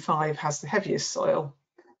Overton 5 has the heaviest soil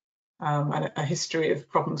and a history of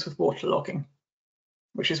problems with waterlogging,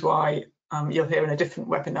 which is why you'll hear in a different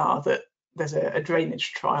webinar that there's a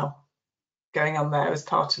drainage trial going on there as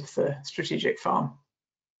part of the strategic farm.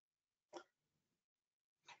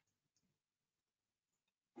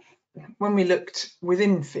 When we looked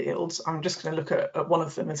within fields, I'm just going to look at one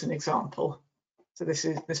of them as an example. So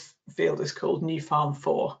this field is called New Farm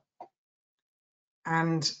 4.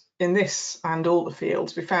 And in this and all the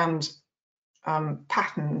fields, we found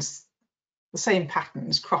patterns, the same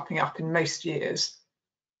patterns cropping up in most years,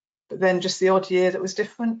 but then just the odd year that was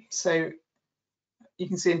different. So you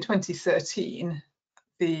can see in 2013,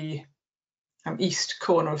 the east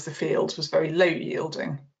corner of the field was very low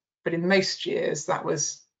yielding, but in most years that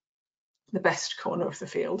was the best corner of the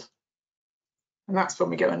field. And that's when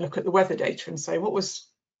we go and look at the weather data and say, what was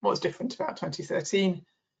different about 2013?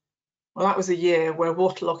 Well, that was a year where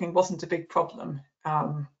waterlogging wasn't a big problem.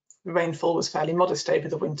 The rainfall was fairly modest over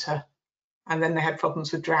the winter, and then they had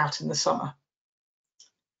problems with drought in the summer.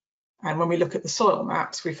 And when we look at the soil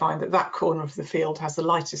maps, we find that that corner of the field has the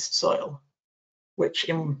lightest soil, which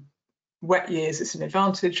in wet years is an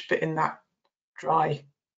advantage, but in that dry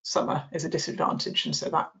summer is a disadvantage. And so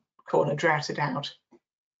that corner droughted out.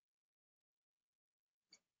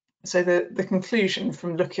 So the conclusion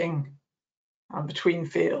from looking between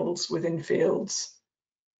fields, within fields,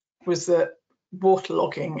 was that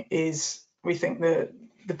waterlogging is, we think, the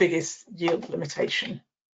biggest yield limitation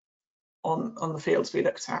on the fields we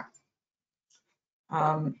looked at.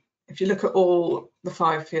 If you look at all the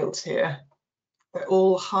 5 fields here, they're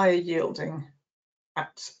all higher yielding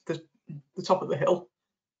at the top of the hill.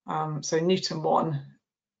 So Newton 1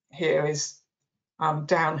 here is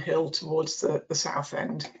downhill towards the south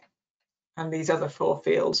end, and these other 4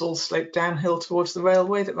 fields all slope downhill towards the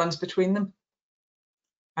railway that runs between them,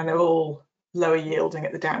 and they're all lower yielding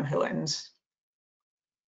at the downhill ends.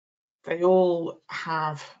 They all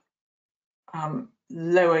have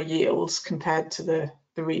lower yields compared to the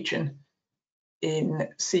region in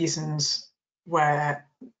seasons where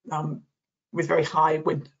with very high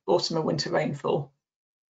autumn and winter rainfall,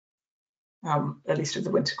 at least of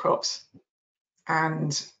the winter crops.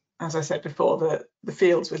 And as I said before, the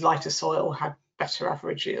fields with lighter soil had better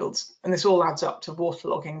average yields, and this all adds up to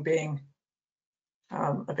waterlogging being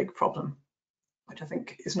a big problem, which I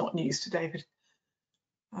think is not news to David.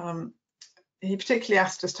 He particularly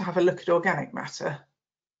asked us to have a look at organic matter,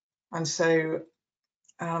 and so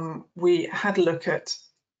we had a look at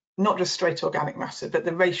not just straight organic matter, but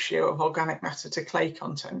the ratio of organic matter to clay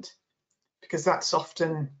content, because that's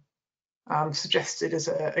often suggested as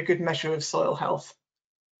a good measure of soil health.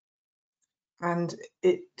 And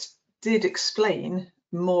it did explain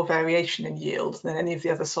more variation in yield than any of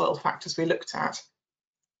the other soil factors we looked at,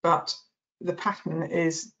 but the pattern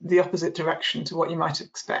is the opposite direction to what you might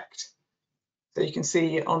expect. So you can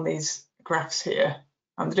see on these graphs here,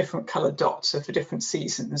 the different coloured dots are for different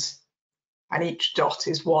seasons, and each dot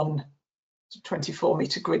is one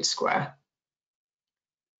 24-metre grid square.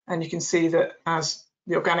 And you can see that as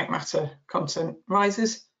the organic matter content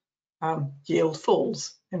rises, yield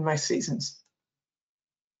falls in most seasons.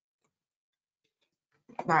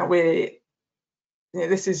 Now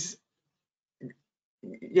this is,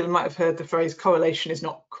 you might have heard the phrase correlation is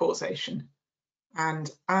not causation,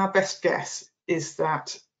 and our best guess is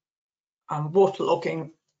that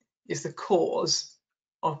waterlogging is the cause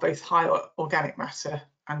of both higher organic matter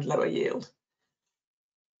and lower yield.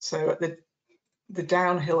 So at the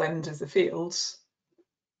downhill end of the fields,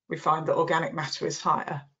 we find that organic matter is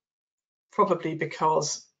higher, probably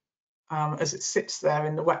because as it sits there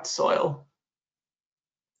in the wet soil,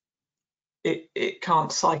 it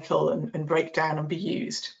can't cycle and break down and be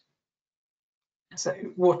used. So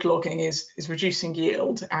waterlogging is reducing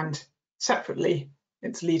yield, and separately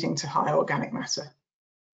it's leading to higher organic matter.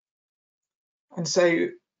 And so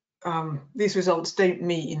these results don't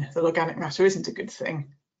mean that organic matter isn't a good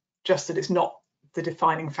thing, just that it's not the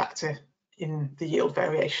defining factor in the yield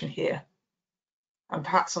variation here. And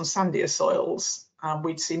perhaps on sandier soils,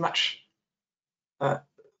 we'd see much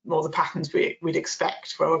more the patterns we'd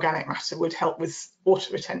expect, where organic matter would help with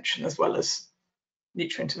water retention as well as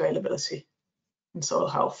nutrient availability and soil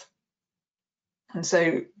health. And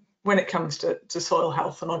so when it comes to soil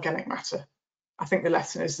health and organic matter, I think the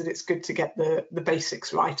lesson is that it's good to get the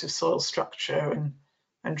basics right of soil structure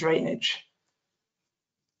and drainage.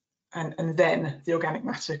 And then the organic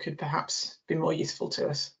matter could perhaps be more useful to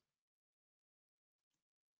us.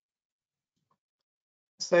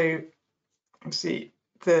 So see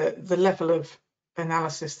the level of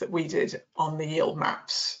analysis that we did on the yield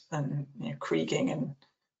maps and kriging and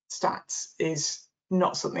stats is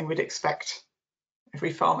not something we'd expect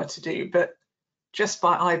every farmer to do, but just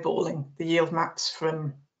by eyeballing the yield maps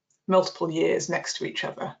from multiple years next to each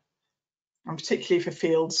other, and particularly for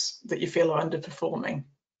fields that you feel are underperforming,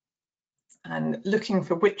 and looking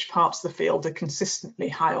for which parts of the field are consistently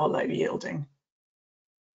high or low yielding,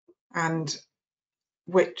 and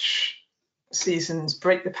which seasons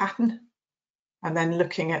break the pattern, and then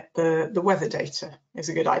looking at the weather data is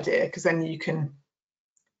a good idea, because then you can,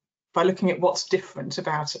 by looking at what's different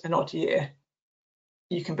about an odd year,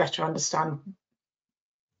 you can better understand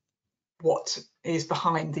what is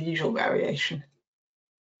behind the usual variation.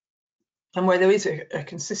 And where there is a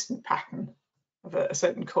consistent pattern of a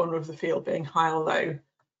certain corner of the field being high or low,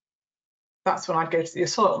 that's when I'd go to the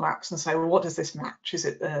soil maps and say, well, what does this match? Is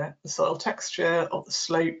it the soil texture or the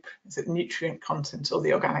slope? Is it the nutrient content or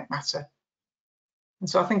the organic matter? And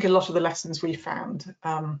so I think a lot of the lessons we found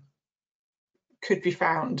could be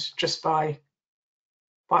found just by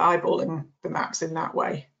eyeballing the maps in that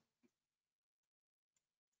way.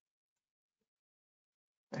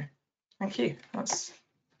 So, thank you. That's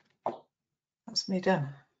me done.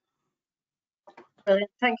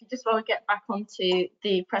 Brilliant, thank you. Just while we get back onto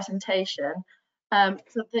the presentation,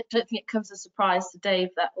 so I don't think it comes as a surprise to Dave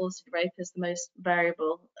that Oilseed rape is the most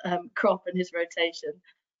variable crop in his rotation.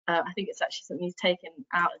 I think it's actually something he's taken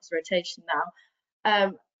out of his rotation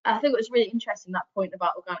now. I think it was really interesting, that point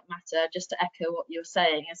about organic matter, just to echo what you were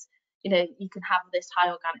saying, is you can have this high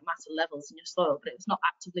organic matter levels in your soil, but it's not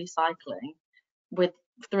actively cycling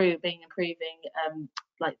through improving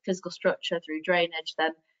like physical structure through drainage,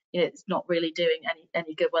 then it's not really doing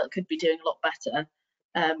any good. Well, it could be doing a lot better.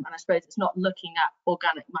 And I suppose it's not looking at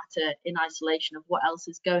organic matter in isolation of what else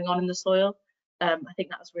is going on in the soil. I think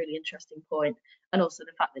that was a really interesting point. And also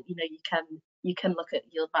the fact that you can look at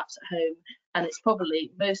yield maps at home, and it's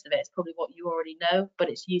probably, most of it is probably what you already know, but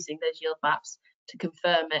it's using those yield maps to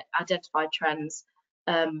confirm it, identify trends,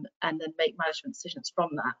 and then make management decisions from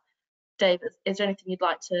that. Dave, is there anything you'd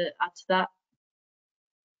like to add to that?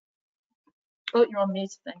 Oh, you're on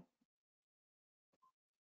mute, I think.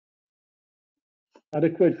 I'd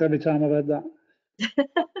have quit every time I've heard that.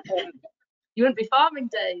 You wouldn't be farming,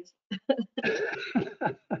 Dave.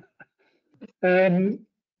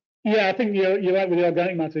 Yeah, I think you're right with the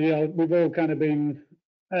organic matter. We've all kind of been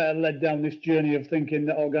led down this journey of thinking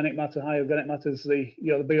that organic matter, high organic matter, is the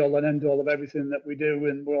be all and end all of everything that we do,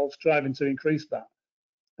 and we're all striving to increase that.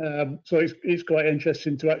 So it's quite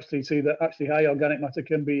interesting to actually see that actually high organic matter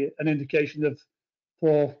can be an indication of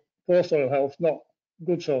poor soil health, not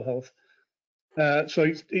good soil health. So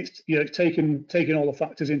it's taking all the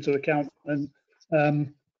factors into account and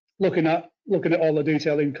looking at all the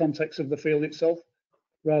detail in context of the field itself,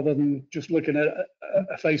 rather than just looking at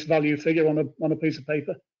a face value figure on a piece of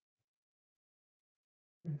paper.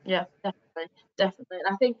 Yeah, definitely.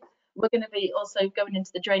 And I think we're going to be also going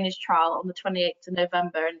into the drainage trial on the 28th of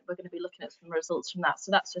November, and we're going to be looking at some results from that.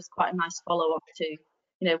 So that's just quite a nice follow-up to,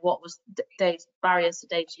 what was Dave's barriers to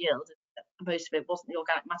Dave's yield. Most of it wasn't the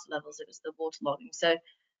organic matter levels, it was the waterlogging. So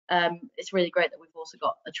it's really great that we've also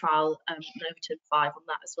got a trial Novaton 5 on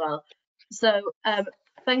that as well. So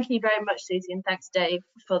thank you very much, Susie, and thanks, Dave,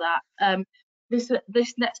 for that.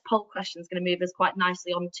 This next poll question is going to move us quite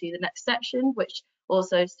nicely on to the next section, which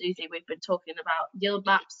also, Susie, we've been talking about yield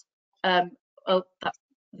maps. Oh, that's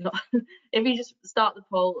not. If you just start the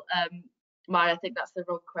poll, Maya, I think that's the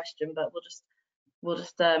wrong question, but we'll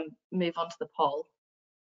just move on to the poll.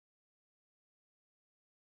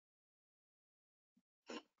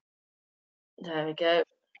 There we go.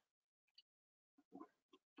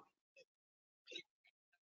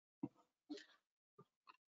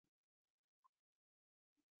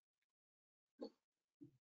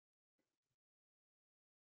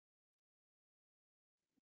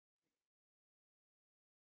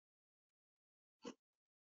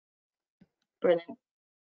 Brilliant.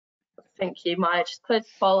 Thank you, Maya. Just close the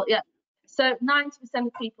poll. Yeah. So 90%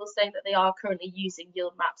 of people saying that they are currently using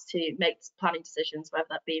yield maps to make planning decisions, whether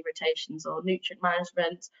that be rotations or nutrient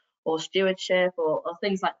management or stewardship or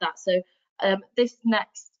things like that. So this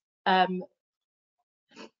next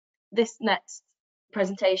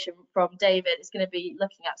presentation from David is going to be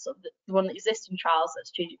looking at sort of the one of the existing trials at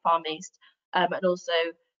Strategic Farm East, and also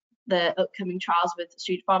the upcoming trials with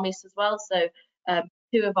Strategic Farm East as well. So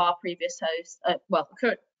two of our previous hosts,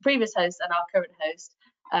 previous host and our current host,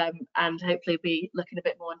 and hopefully be looking a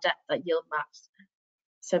bit more in depth at yield maps.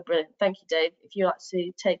 So brilliant. Thank you, Dave. If you'd like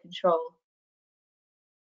to take control.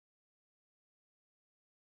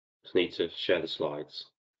 Just need to share the slides.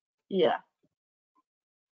 Yeah.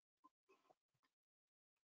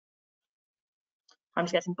 I'm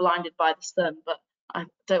just getting blinded by the sun, but I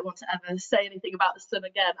don't want to ever say anything about the sun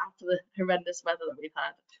again after the horrendous weather that we've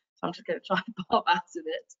had. So I'm just going to try and bob out of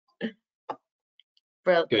it.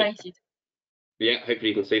 Brilliant. Good. Thank you. Yeah, hopefully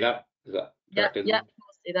you can see that. Is that correct? Yeah, I can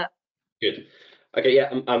see that. Good. Okay,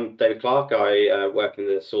 yeah, I'm David Clarke. I work in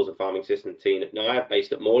the soils and farming system team at NIAB,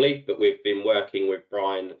 based at Morley, but we've been working with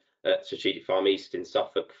Brian at Strategic Farm East in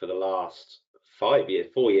Suffolk for the last 4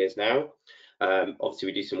 years now. Obviously,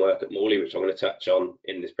 we do some work at Morley, which I'm going to touch on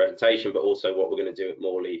in this presentation, but also what we're going to do at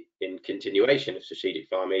Morley in continuation of Strategic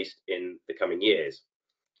Farm East in the coming years.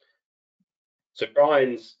 So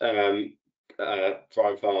Brian's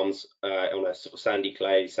Brian farms on a sort of sandy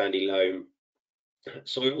clay, sandy loam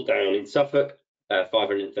soil down in Suffolk,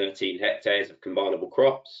 513 hectares of combinable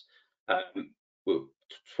crops,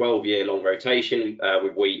 12-year long rotation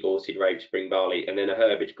with wheat, oilseed, rape, spring barley, and then a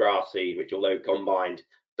herbage grass seed, which although combined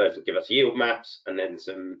doesn't give us yield maps, and then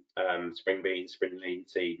some spring beans, spring lean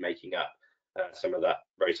seed making up some of that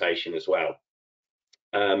rotation as well.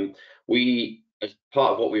 As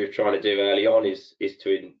part of what we were trying to do early on is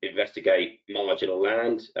to investigate marginal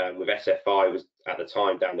land with SFI was at the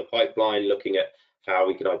time down the pipeline, looking at how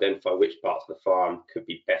we could identify which parts of the farm could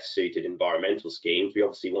be best suited environmental schemes. We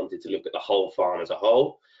obviously wanted to look at the whole farm as a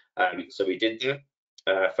whole, so we did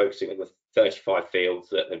that, focusing on the 35 fields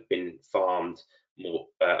that have been farmed more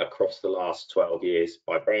across the last 12 years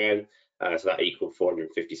by Brian, so that equaled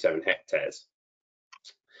 457 hectares.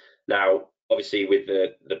 Now, obviously, with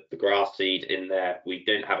the grass seed in there, we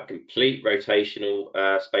don't have a complete rotational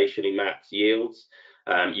spatially mapped yields.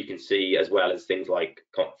 You can see, as well as things like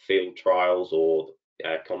field trials or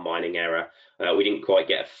combining error, we didn't quite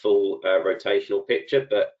get a full rotational picture,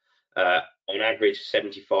 but on average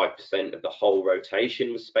 75% of the whole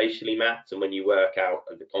rotation was spatially mapped, and when you work out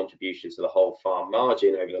the contributions to the whole farm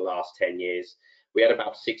margin over the last 10 years, we had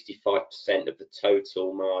about 65% of the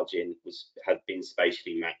total margin had been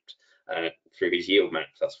spatially mapped through his yield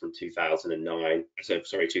maps. That's from 2011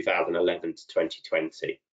 to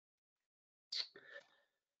 2020.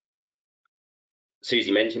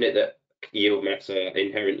 Susie mentioned it, that yield maps are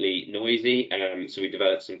inherently noisy, so we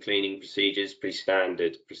developed some cleaning procedures, pretty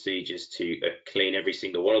standard procedures to clean every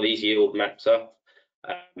single one of these yield maps up.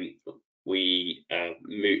 We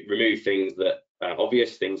remove things that are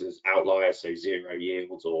obvious, things as outliers, so 0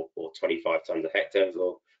 yields or 25 tons a hectare.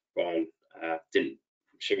 Or Brian didn't.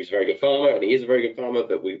 I'm sure he's a very good farmer, and he is a very good farmer,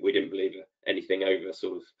 but we didn't believe anything over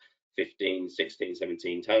sort of 15, 16,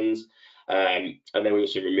 17 tons. And then we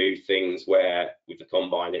also removed things where with the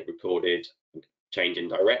combine it recorded change in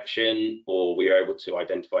direction, or we were able to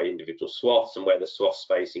identify individual swaths, and where the swath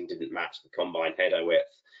spacing didn't match the combine header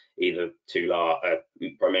width, either too large,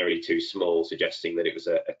 primarily too small, suggesting that it was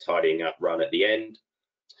a tidying up run at the end.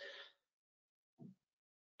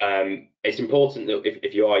 It's important that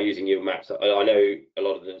if you are using yield maps, I know a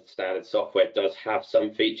lot of the standard software does have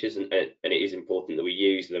some features, and it is important that we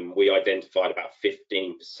use them. We identified about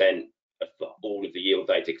 15% of all of the yield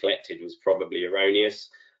data collected was probably erroneous.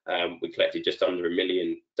 We collected just under 1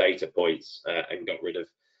 million data points and got rid of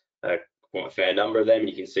quite a fair number of them. And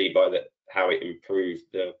you can see by how it improved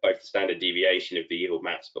both the standard deviation of the yield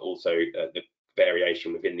maps, but also the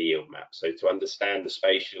variation within the yield map. So to understand the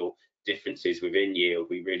spatial differences within yield,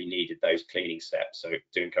 we really needed those cleaning steps. So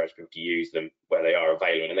to encourage people to use them where they are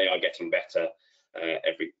available, and they are getting better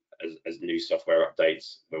as new software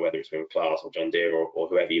updates, whether it's from Clarke or John Deere or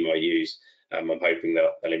whoever you might use. I'm hoping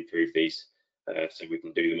that they'll improve these so we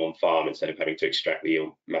can do them on farm instead of having to extract the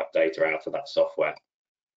yield map data out of that software.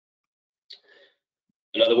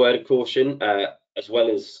 Another word of caution, as well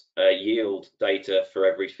as yield data for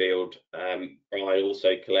every field, Brian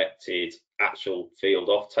also collected actual field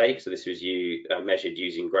offtake. So this was measured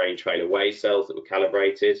using grain trailer weigh cells that were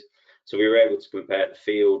calibrated. So we were able to compare the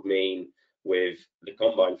field mean with the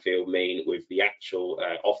combine field mean with the actual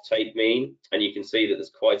offtake mean, and you can see that there's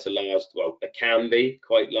quite a large, well, there can be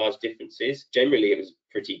quite large differences. Generally it was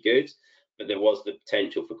pretty good, but there was the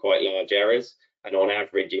potential for quite large errors, and on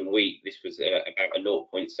average in wheat this was about a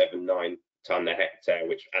 0.79 tonne a hectare,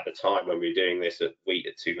 which at the time when we were doing this at wheat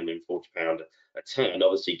at £240 a tonne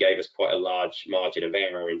obviously gave us quite a large margin of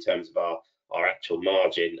error in terms of our actual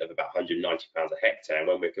margin of about £190 a hectare. And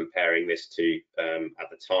when we're comparing this to at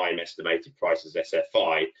the time estimated prices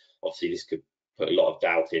SFI, obviously this could put a lot of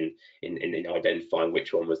doubt in identifying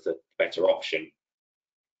which one was the better option.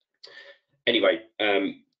 Anyway,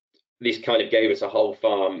 this kind of gave us a whole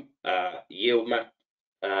farm yield map.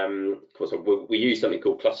 Of course, we use something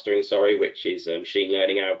called clustering, which is a machine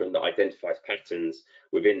learning algorithm that identifies patterns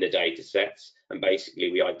within the data sets, and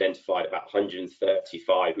basically we identified about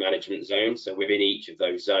 135 management zones. So within each of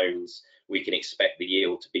those zones we can expect the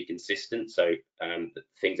yield to be consistent. So the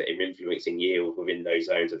things that are influencing yield within those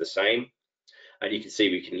zones are the same. And you can see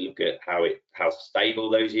we can look at how stable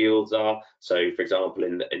those yields are. So, for example,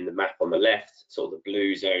 in the map on the left, sort of the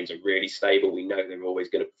blue zones are really stable. We know they're always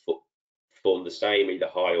going to perform the same, either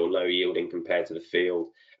high or low yielding compared to the field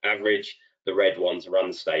average. The red ones are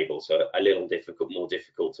unstable, so a little more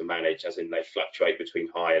difficult to manage, as in they fluctuate between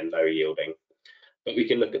high and low yielding. But we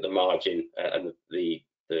can look at the margin, and the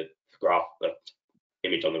graph, the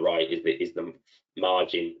image on the right is the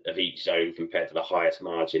margin of each zone compared to the highest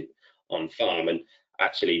margin on farm. And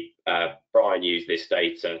actually, Brian used this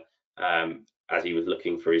data as he was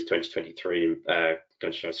looking for his 2023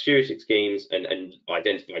 conventional stewardship schemes, and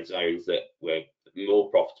identified zones that were more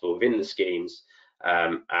profitable within the schemes,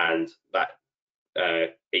 and that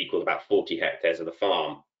equaled about 40 hectares of the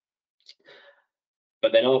farm.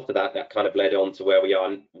 But then after that, that kind of led on to where we are,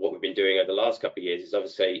 and what we've been doing over the last couple of years is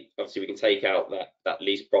obviously we can take out that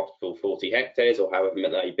least profitable 40 hectares or however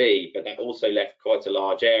it may be, but that also left quite a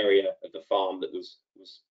large area of the farm that was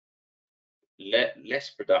less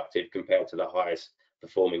productive compared to the highest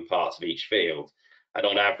performing parts of each field. And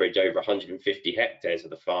on average, over 150 hectares of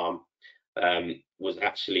the farm was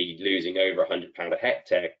actually losing over £100 a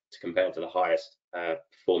hectare compared to the highest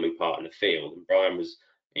performing part in the field. And Brian was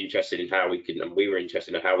interested in how we could, and we were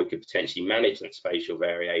interested in how we could potentially manage that spatial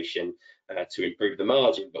variation to improve the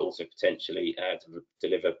margin, but also potentially to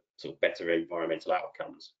deliver sort of better environmental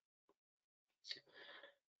outcomes.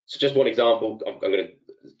 So just one example, I'm going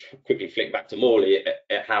to quickly flick back to Morley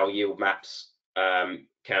at how yield maps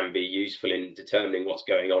can be useful in determining what's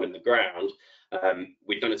going on in the ground.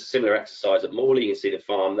 We've done a similar exercise at Morley. You can see the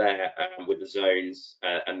farm there with the zones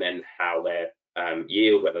and then how their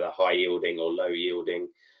yield, whether they're high yielding or low yielding,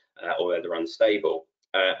 or whether they're unstable.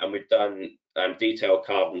 And we've done detailed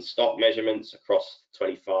carbon stock measurements across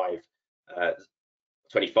 25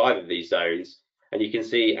 of these zones. And you can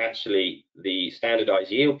see actually the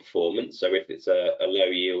standardized yield performance. So if it's a low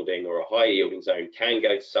yielding or a high yielding zone, can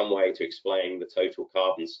go some way to explain the total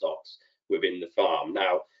carbon stocks within the farm.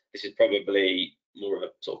 Now, this is probably more of a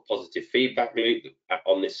sort of positive feedback loop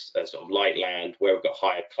on this sort of light land where we've got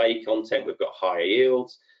higher clay content, we've got higher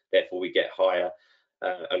yields, therefore we get higher,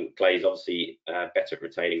 and clay is obviously better at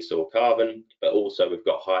retaining soil carbon, but also we've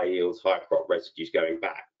got higher yields, higher crop residues going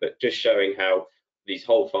back. But just showing how these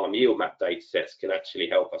whole farm yield map data sets can actually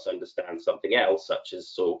help us understand something else, such as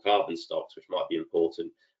soil carbon stocks, which might be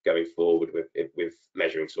important going forward with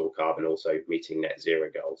measuring soil carbon, also meeting net zero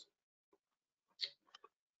goals.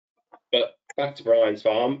 But back to Brian's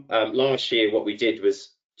farm. Last year, what we did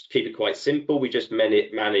was keep it quite simple. We just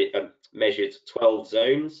measured 12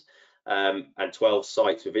 zones and 12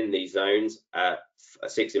 sites within these zones,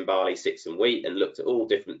 6 in barley, 6 in wheat, and looked at all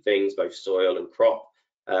different things, both soil and crop,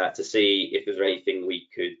 to see if there's anything we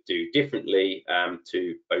could do differently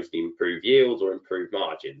to both improve yields or improve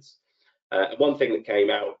margins. One thing that came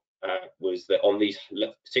out was that on these,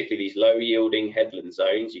 particularly these low yielding headland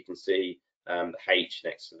zones, you can see the H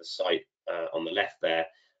next to the site on the left there.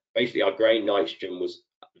 Basically, our grain nitrogen was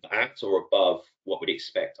at or above what we'd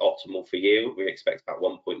expect optimal for yield. We expect about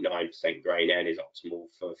 1.9% grain N is optimal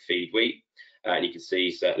for feed wheat, and you can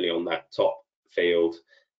see certainly on that top field,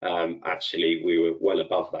 actually we were well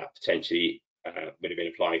above that. Potentially would have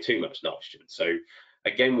been applying too much nitrogen. So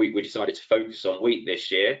again, we decided to focus on wheat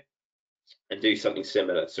this year and do something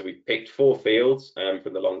similar. So we picked 4 fields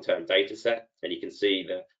from the long-term data set, and you can see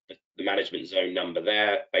the management zone number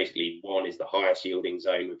there. Basically, 1 is the highest yielding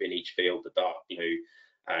zone within each field, the dark blue,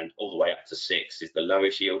 and all the way up to 6 is the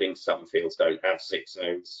lowest yielding. Some fields don't have 6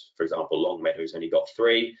 zones. For example, Longmeadow's only got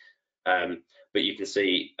 3. But you can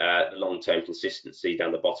see the long-term consistency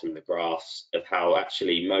down the bottom of the graphs of how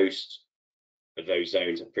actually most of those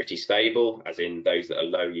zones are pretty stable, as in those that are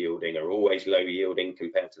low yielding are always low yielding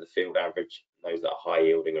compared to the field average. Those that are high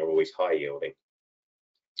yielding are always high yielding.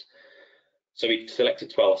 So we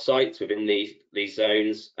selected 12 sites within these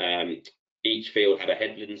zones. Each field had a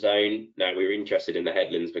headland zone. Now, we were interested in the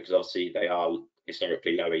headlands because obviously they are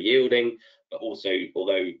historically lower yielding, but also,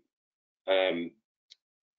 although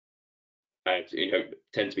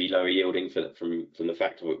tend to be lower yielding from the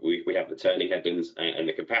fact that we have the turning headlands and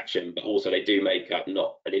the compaction, but also they do make up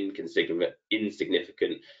not an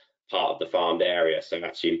insignificant part of the farmed area. So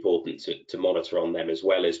actually important to monitor on them, as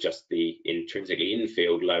well as just the intrinsically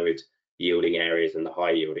infield lowered yielding areas and the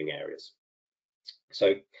high yielding areas.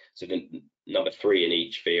 So the number 3 in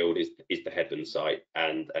each field is the headland site,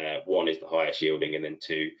 and 1 is the highest yielding, and then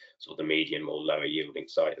 2 sort of the medium or lower yielding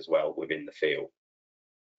site as well within the field.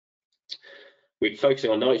 We're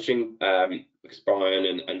focusing on nitrogen because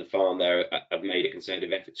Brian and the farm there have made a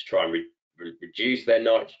concerted effort to try and reduce their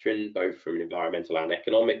nitrogen, both from an environmental and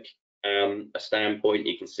economic standpoint.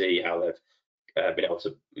 You can see how they've been able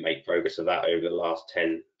to make progress of that over the last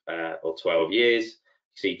 10 or 12 years.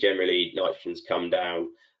 You see generally nitrogen's come down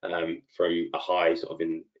from a high sort of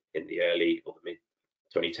in the early or the mid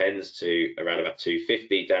 2010s to around about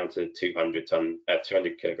 250 down to 200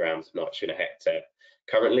 kilograms of nitrogen a hectare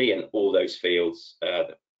currently, and all those fields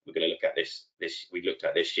that we're going to look at we looked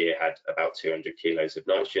at this year had about 200 kilos of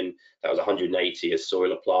nitrogen. That was 180 as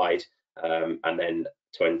soil applied, and then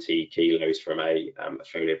 20 kilos from a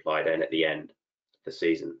foliar applied N at the end of the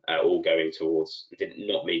season, all going towards,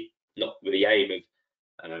 not with the aim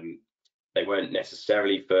of, they weren't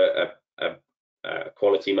necessarily for a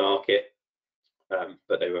quality market,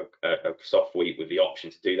 but they were a soft wheat with the option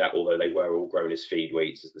to do that, although they were all grown as feed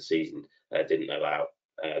wheats, as the season didn't allow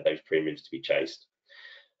those premiums to be chased.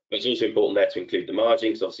 But it's also important there to include the margin,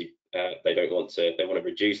 because obviously they want to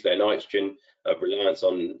reduce their nitrogen reliance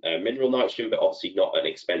on mineral nitrogen, but obviously not an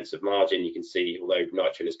expensive margin. You can see, although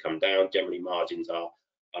nitrogen has come down, generally margins are,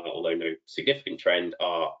 although no significant trend,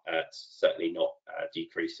 are certainly not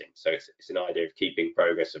decreasing. So it's an idea of keeping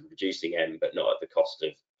progress of reducing N, but not at the cost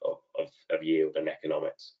of yield and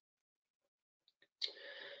economics.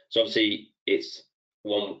 So obviously it's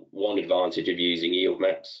one advantage of using yield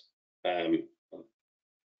maps.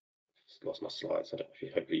 Lost my slides.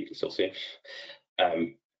 Hopefully you can still see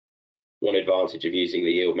them. One advantage of using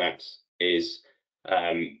the yield maps is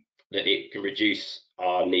that it can reduce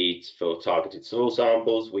our needs for targeted soil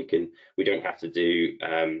samples. We don't have to do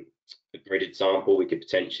a gridded sample. We could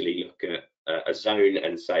potentially look at a zone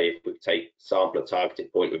and say, if we sample a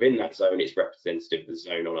targeted point within that zone, it's representative of the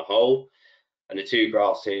zone on a whole. And the two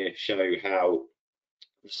graphs here show how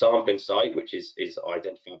the sampling site, which is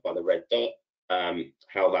identified by the red dot,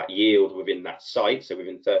 how that yield within that site, so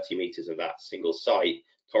within 30 meters of that single site,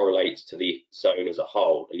 correlates to the zone as a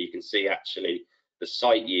whole. And you can see actually the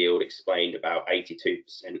site yield explained about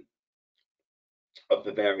 82% of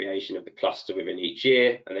the variation of the cluster within each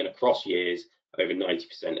year, and then across years over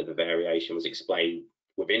 90% of the variation was explained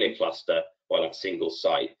within a cluster by that single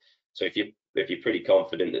site. So if you're pretty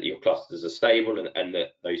confident that your clusters are stable and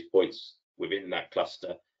that those points within that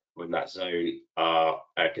cluster, when that zone are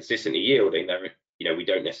consistently yielding, we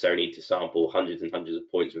don't necessarily need to sample hundreds and hundreds of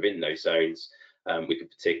points within those zones. We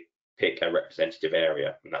could pick a representative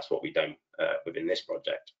area, and that's what we've done within this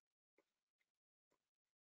project.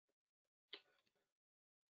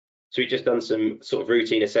 So we've just done some sort of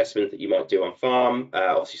routine assessment that you might do on farm.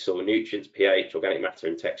 Obviously soil nutrients, pH, organic matter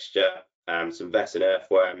and texture, some VES and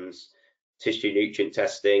earthworms, tissue nutrient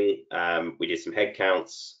testing. We did some head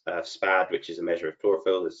counts, SPAD, which is a measure of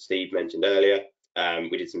chlorophyll, as Steve mentioned earlier.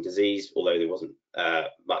 We did some disease, although there wasn't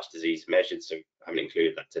much disease measured, so I haven't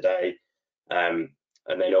included that today.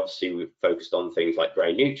 And then obviously we've focused on things like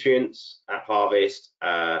grain nutrients at harvest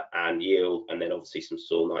and yield, and then obviously some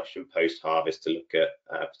soil nitrogen post-harvest to look at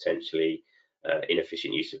potentially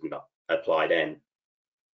inefficient use of applied N.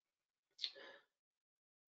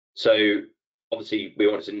 So obviously we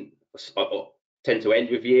want to tend to end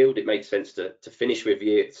with yield. It makes sense to finish with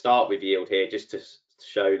yield, start with yield here, just to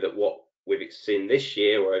show that what we've seen this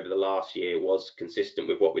year or over the last year was consistent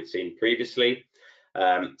with what we'd seen previously.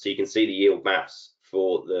 So you can see the yield maps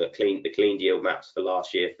for the cleaned yield maps for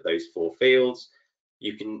last year for those 4 fields.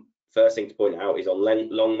 First thing to point out is on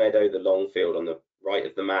Long Meadow, the long field on the right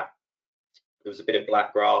of the map, there was a bit of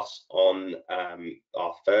black grass on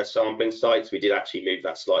our first sampling sites. We did actually move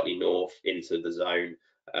that slightly north into the zone,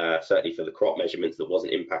 certainly for the crop measurements that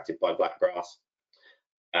wasn't impacted by black grass.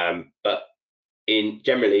 But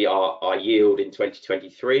generally our yield in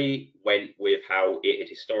 2023 went with how it had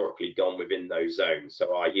historically gone within those zones.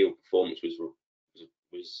 So our yield performance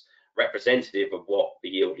was representative of what the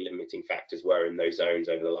yield limiting factors were in those zones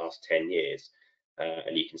over the last 10 years.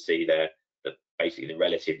 And you can see there that basically the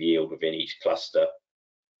relative yield within each cluster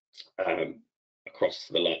across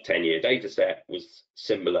the 10-year data set was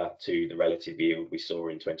similar to the relative yield we saw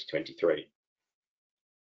in 2023.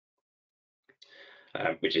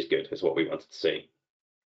 Which is good, is what we wanted to see.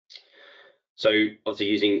 So obviously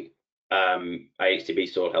using AHDB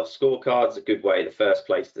soil health scorecards, a good way, the first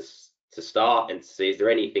place to start and to see, is there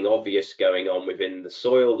anything obvious going on within the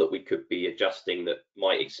soil that we could be adjusting that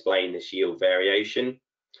might explain this yield variation.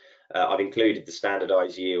 I've included the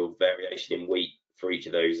standardized yield variation in wheat for each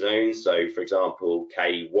of those zones. So for example,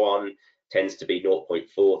 K1 tends to be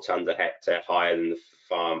 0.4 tonnes a hectare higher than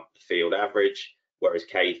the field average, whereas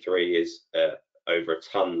K3 is over a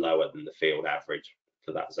tonne lower than the field average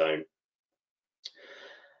for that zone.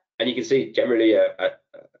 And you can see generally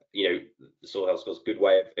the soil health score is a good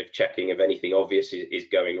way of checking if anything obvious is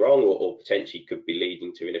going wrong or potentially could be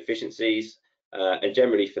leading to inefficiencies. And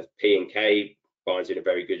generally for P and K, Brian's doing a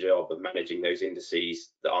very good job of managing those indices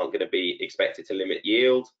that aren't going to be expected to limit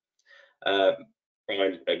yield.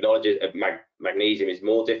 Brian acknowledges magnesium is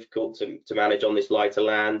more difficult to manage on this lighter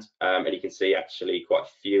land, and you can see actually quite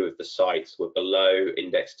a few of the sites were below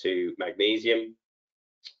index 2 magnesium.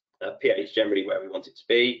 pH generally where we want it to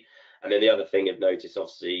be. And then the other thing of notice,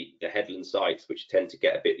 obviously, the headland sites, which tend to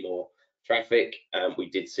get a bit more traffic, we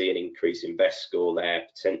did see an increase in best score there,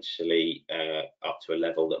 potentially up to a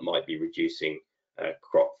level that might be reducing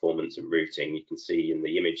crop performance and rooting. You can see in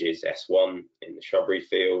the images S1 in the shrubbery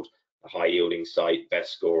field, a high yielding site,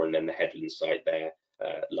 best score, and then the headland site there,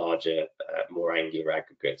 larger, more angular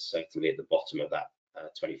aggregates, certainly at the bottom of that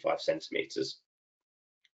 25 centimetres.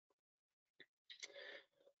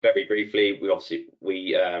 Very briefly, we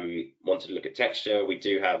wanted to look at texture. We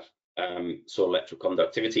do have soil electrical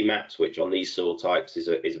conductivity maps, which on these soil types is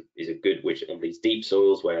a good, which on these deep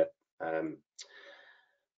soils where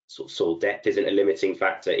sort of soil depth isn't a limiting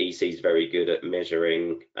factor. EC is very good at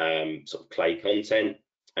measuring sort of clay content,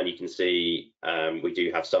 and you can see we do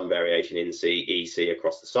have some variation in EC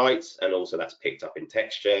across the sites, and also that's picked up in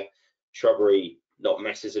texture. Shrubbery, not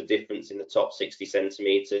masses of difference in the top 60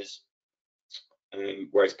 centimetres.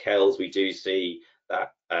 Whereas Kells, we do see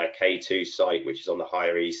that K2 site, which is on the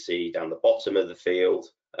higher EC down the bottom of the field,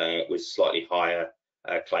 with slightly higher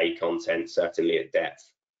clay content, certainly at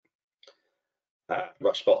depth.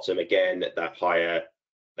 Rush bottom, again, at that higher,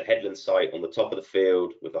 the headland site on the top of the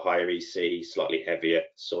field with the higher EC, slightly heavier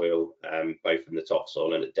soil, both in the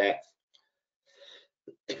topsoil and at depth.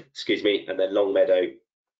 Excuse me. And then Longmeadow,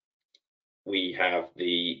 we have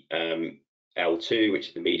the L2, which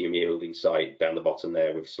is the medium yielding site down the bottom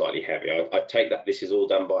there with slightly heavier. I take that this is all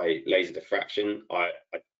done by laser diffraction. I'm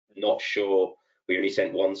not sure. We only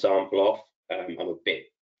sent one sample off. I'm a bit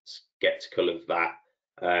skeptical of that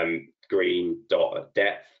green dot at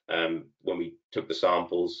depth. When we took the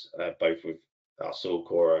samples, both with our soil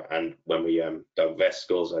corer and when we done vest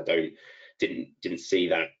scores, I didn't see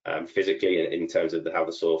that physically in terms of how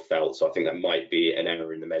the soil felt. So I think that might be an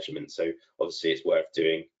error in the measurement. So obviously it's worth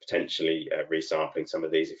doing, potentially resampling some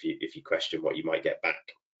of these if you question what you might get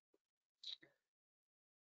back.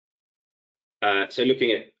 So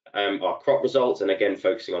looking at our crop results, and again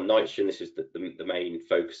focusing on nitrogen, this is the main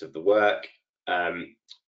focus of the work.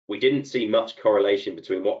 We didn't see much correlation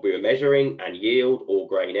between what we were measuring and yield or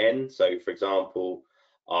grain N. So for example,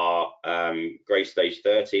 our grey stage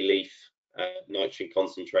 30 leaf nitrogen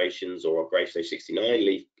concentrations or grey stage 69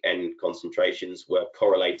 leaf N concentrations were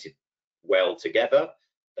correlated well together.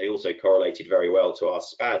 They also correlated very well to our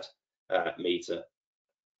SPAD meter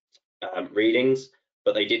readings,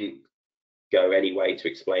 but they didn't go any way to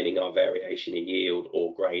explaining our variation in yield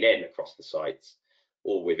or grain N across the sites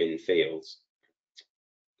or within fields.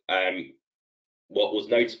 What was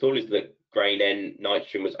notable is that grain N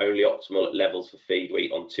nitrogen was only optimal at levels for feed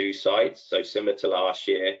wheat on 2 sites. So similar to last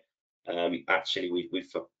year, actually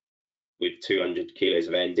with 200 kilos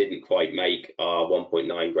of N didn't quite make our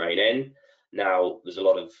 1.9 grain N. Now there's a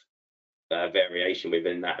lot of variation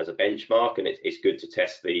within that as a benchmark, and it's good to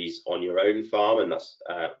test these on your own farm, and that's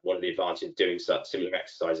one of the advantages of doing such similar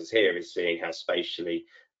exercises here, is seeing how spatially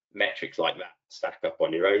metrics like that stack up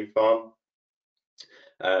on your own farm.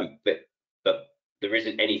 But there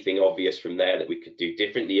isn't anything obvious from there that we could do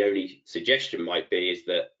different. The only suggestion might be is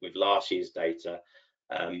that with last year's data,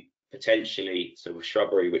 potentially, so with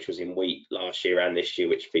shrubbery, which was in wheat last year and this year,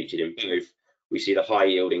 which featured in both, we see the high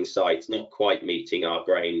yielding sites not quite meeting our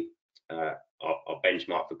grain, our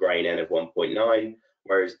benchmark for grain N of 1.9,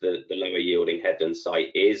 whereas the lower yielding headland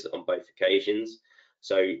site is on both occasions.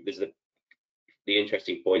 So there's the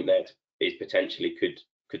interesting point there is potentially could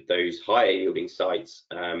those higher yielding sites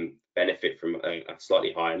benefit from a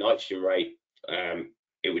slightly higher nitrogen rate?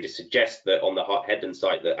 It would suggest that on the headland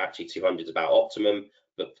site that actually 200 is about optimum,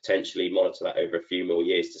 but potentially monitor that over a few more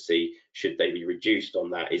years to see should they be reduced on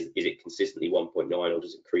that. Is it consistently 1.9 or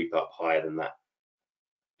does it creep up higher than that?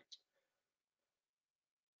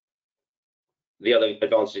 The other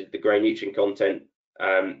advantage of the grain nutrient content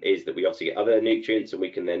is that we obviously get other nutrients, and we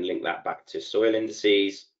can then link that back to soil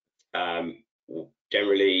indices.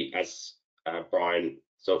 Generally, as Brian,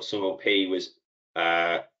 so soil P was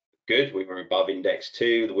good. We were above index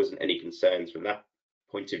 2. There wasn't any concerns from that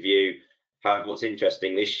point of view. However, what's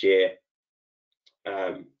interesting this year,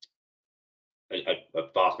 a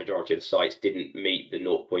vast majority of the sites didn't meet the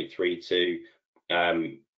 0.32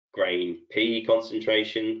 grain P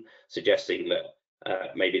concentration, suggesting that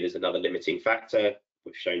maybe there's another limiting factor.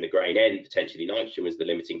 we've shown the grain N, potentially nitrogen was the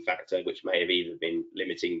limiting factor, which may have either been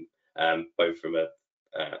limiting both from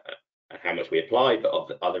how much we apply, but of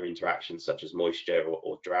the other interactions such as moisture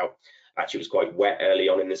or drought. Actually, it was quite wet early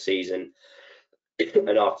on in the season,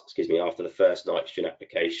 and after the first nitrogen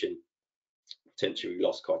application, potentially we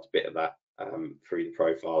lost quite a bit of that through the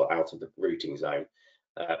profile out of the rooting zone.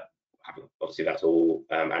 Obviously, that's all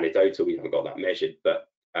anecdotal. We haven't got that measured, but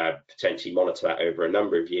potentially monitor that over a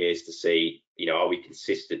number of years to see, are we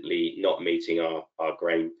consistently not meeting our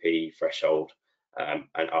grain P threshold,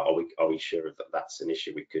 and are we sure that that's an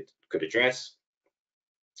issue we could address.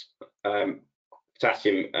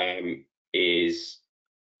 Potassium is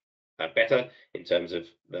better in terms of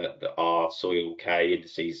our soil K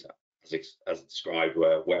indices, as described,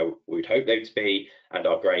 were where we'd hope them to be, and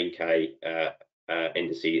our grain K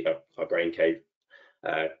indices, our grain K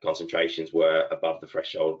concentrations were above the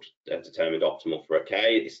threshold determined optimal for a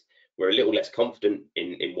K. We're a little less confident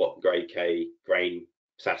in what grade K grain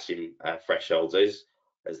potassium thresholds is,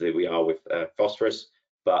 as we are with phosphorus,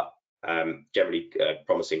 but generally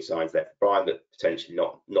promising signs there for Brian that potentially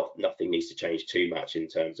nothing needs to change too much in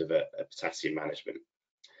terms of a potassium management.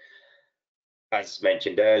 As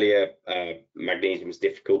mentioned earlier, magnesium is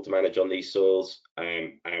difficult to manage on these soils,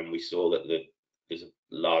 and we saw that there's a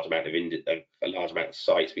large amount of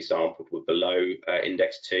sites we sampled were below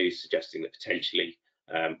index 2, suggesting that potentially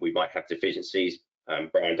we might have deficiencies.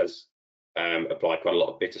 Brian does apply quite a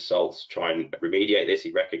lot of bitter salts to try and remediate this.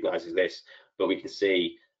 He recognises this, but we can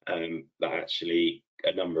see that actually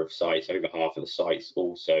a number of sites, over half of the sites,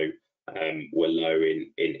 also were low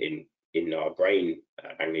in our grain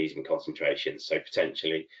magnesium concentrations. So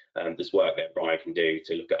potentially there's work that Brian can do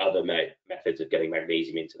to look at other methods of getting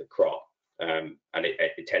magnesium into the crop, and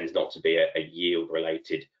it tends not to be a yield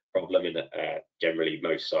related problem, in that generally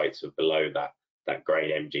most sites are below that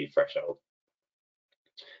grain Mg threshold.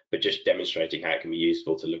 But just demonstrating how it can be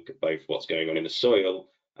useful to look at both what's going on in the soil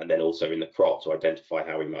and then also in the crop to identify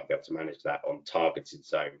how we might be able to manage that on targeted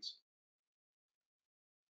zones.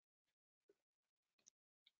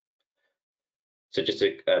 So just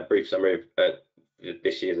a brief summary of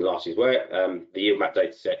this year's and last year's work. The yield map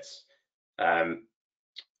data sets, sorry,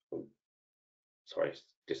 it's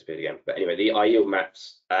disappeared again. But anyway, the yield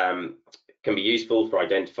maps can be useful for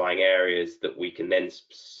identifying areas that we can then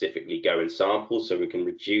specifically go and sample, so we can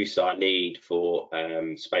reduce our need for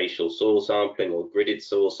spatial soil sampling or gridded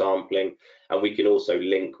soil sampling, and we can also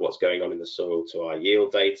link what's going on in the soil to our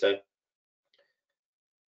yield data.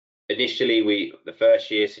 Initially, the first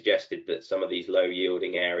year suggested that some of these low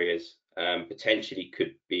yielding areas potentially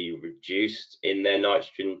could be reduced in their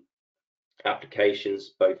nitrogen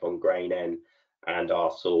applications, both on grain N and our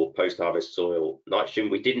soil post-harvest soil nitrogen.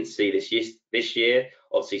 We didn't see this year.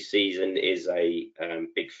 Obviously, season is a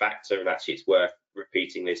big factor, and actually it's worth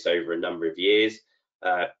repeating this over a number of years,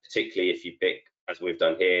 particularly if you pick, as we've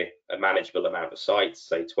done here, a manageable amount of sites,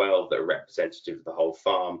 say 12, that are representative of the whole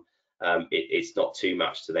farm. It's not too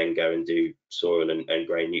much to then go and do soil and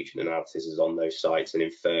grain nutrient analysis on those sites and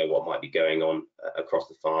infer what might be going on across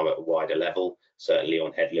the farm at a wider level, certainly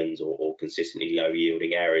on headlands or consistently low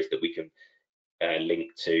yielding areas that we can link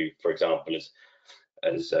to, for example,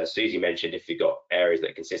 as Susie mentioned, if you've got areas that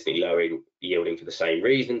are consistently low yielding for the same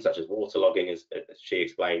reason, such as waterlogging, as she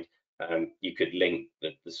explained, you could link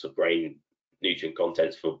the sort of grain nutrient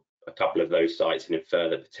contents for a couple of those sites and infer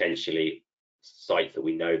that potentially sites that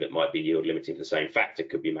we know that might be yield limiting for the same factor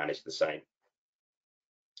could be managed the same.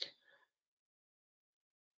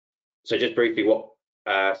 So just briefly, what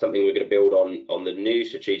something we're going to build on the new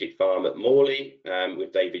strategic farm at Morley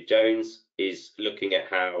with David Jones is looking at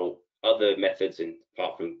how other methods,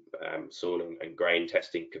 apart from soil and grain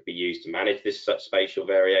testing, could be used to manage this such spatial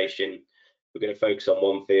variation. We're going to focus on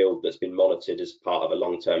one field that's been monitored as part of a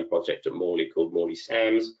long-term project at Morley called Morley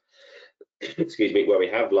Sams, excuse me, where we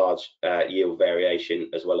have large yield variation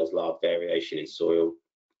as well as large variation in soil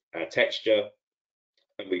texture.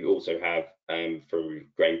 And we also have, from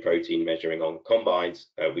grain protein measuring on combines,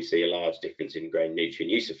 we see a large difference in grain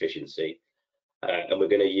nutrient use efficiency. And we're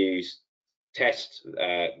going to test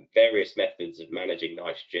various methods of managing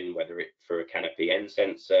nitrogen, whether it for a canopy N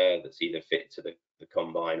sensor that's either fit to the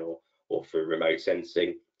combine or for remote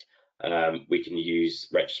sensing. We can use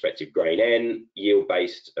retrospective grain N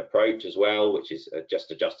yield-based approach as well, which is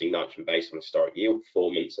just adjusting nitrogen based on historic yield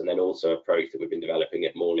performance, and then also approach that we've been developing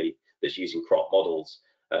at Morley that's using crop models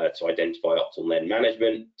to identify optimal N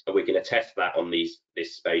management. And we can attest that on this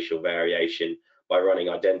spatial variation by running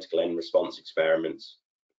identical N response experiments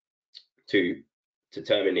to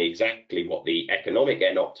determine exactly what the economic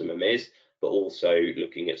N optimum is, but also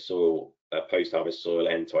looking at soil post-harvest soil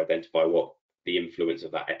N to identify what the influence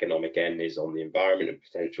of that economic N is on the environment and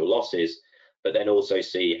potential losses, but then also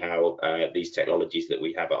see how these technologies that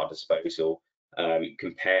we have at our disposal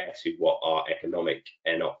compare to what our economic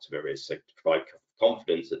N optima is. So to provide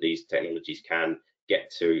confidence that these technologies can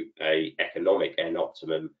get to a economic N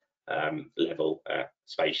optimum level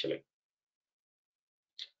spatially.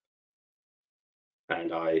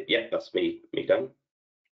 And that's me done.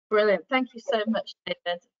 Brilliant. Thank you so much,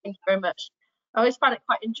 David. Thank you very much. I always find it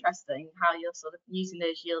quite interesting how you're sort of using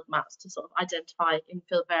those yield maps to sort of identify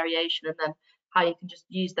infield variation, and then how you can just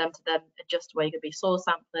use them to then adjust where you're going to be soil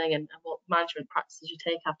sampling and what management practices you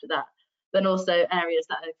take after that. Then also areas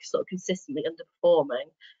that are sort of consistently underperforming.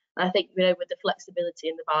 And I think, you know, with the flexibility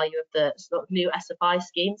and the value of the sort of new SFI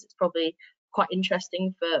schemes, it's probably quite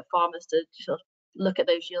interesting for farmers to sort of look at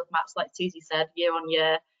those yield maps, like Susie said, year on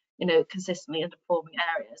year, you know, consistently underperforming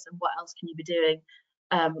areas, and what else can you be doing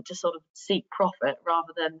to sort of seek profit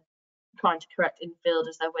rather than trying to correct infield.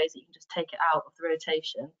 Is there ways that you can just take it out of the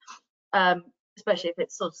rotation, especially if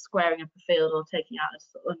it's sort of squaring up a field or taking out a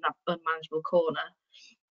sort of unmanageable corner.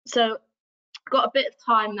 So got a bit of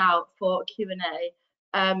time now for Q&A.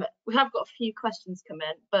 We have got a few questions come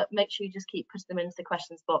in, but make sure you just keep putting them into the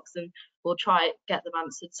questions box and we'll try get them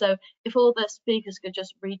answered. So if all the speakers could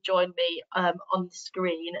just rejoin me on the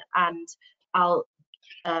screen, and I'll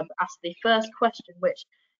ask the first question, which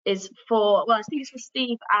is for, well, I think it's for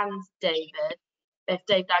Steve and David. If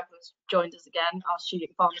Dave Aglen's joined us again, our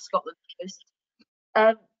student farmer Scotland host.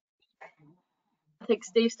 I think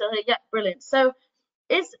Steve's still here. Yeah, brilliant. So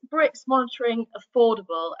is BRICS monitoring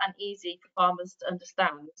affordable and easy for farmers to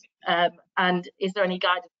understand? And is there any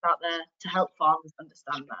guidance out there to help farmers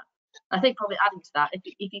understand that? I think probably adding to that, if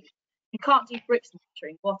you can't do BRICS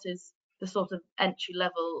monitoring, what is the sort of entry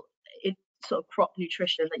level sort of crop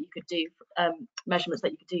nutrition that you could do, measurements that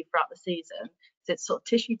you could do throughout the season? Is it sort of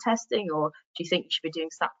tissue testing, or do you think you should be doing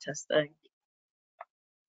sap testing?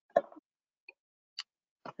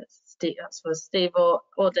 That's for Steve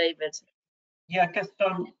or David. Yeah, I guess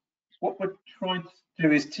what we're trying to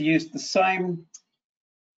do is to use the same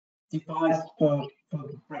device for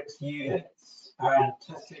the BRICS units and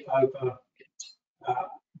test it over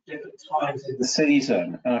different times in the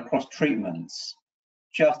season and across treatments,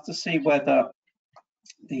 just to see whether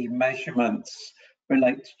the measurements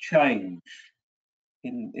relate to change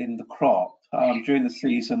in the crop during the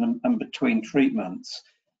season and between treatments.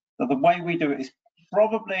 So the way we do it is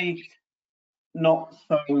probably not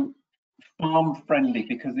so farm friendly,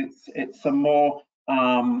 because it's a more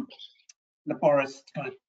laborious kind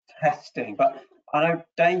of testing. But I know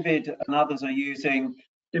David and others are using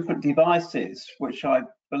different devices, which I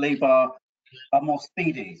believe are more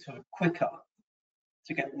speedy, sort of quicker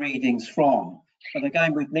to get readings from. But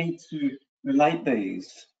again, we need to relate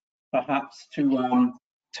these perhaps to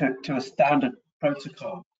a standard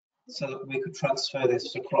protocol, so that we could transfer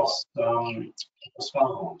this across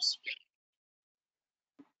farms.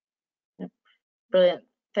 Brilliant.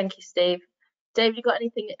 Thank you, Steve. Dave, you got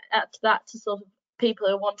anything to add to that, to sort of people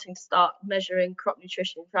who are wanting to start measuring crop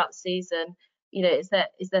nutrition throughout the season? You know, is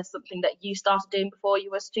there something that you started doing before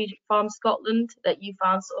you were Student Farm Scotland that you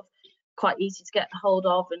found sort of quite easy to get a hold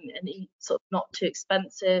of and sort of not too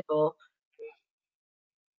expensive? Or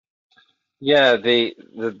yeah, the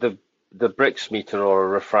BRICS meter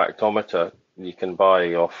or a refractometer you can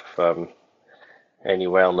buy off any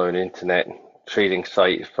well-known internet trading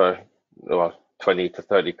site for 20 to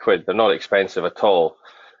 30 quid. They're not expensive at all,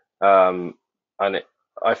 and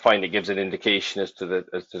I find it gives an indication as to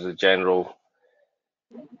the general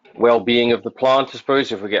well-being of the plant. I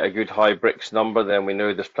suppose if we get a good high BRICS number, then we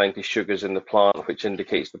know there's plenty of sugars in the plant, which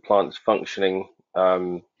indicates the plant is functioning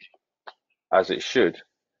as it should.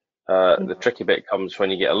 The tricky bit comes when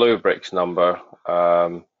you get a low BRICS number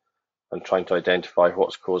and trying to identify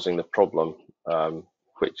what's causing the problem,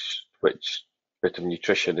 which bit of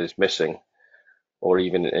nutrition is missing or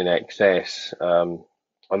even in excess. And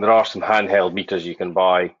there are some handheld meters you can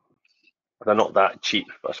buy. They're not that cheap.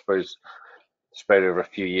 I suppose spread over a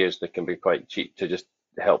few years they can be quite cheap to just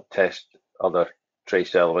help test other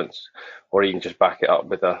trace elements, or even just back it up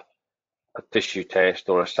with a tissue test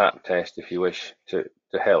or a sap test if you wish to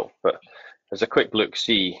help. But as a quick look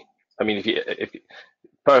see, I mean, if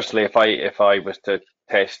personally, if I was to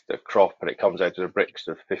test a crop and it comes out to the BRICS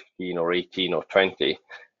of 15 or 18 or 20,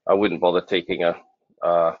 I wouldn't bother taking a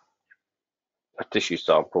tissue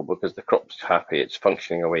sample, because the crop's happy, it's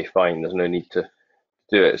functioning away fine. There's no need to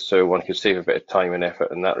do it, so one could save a bit of time and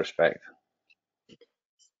effort in that respect.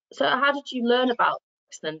 so how did you learn about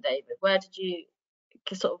BRICS then, David? Where did you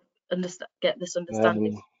sort of get this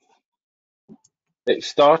understanding? It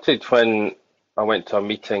started when I went to a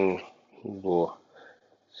meeting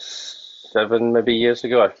 7 maybe years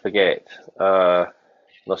ago, I forget. An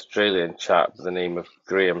Australian chap by the name of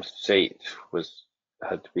Graham Sate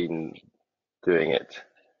had been doing it,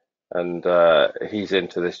 and he's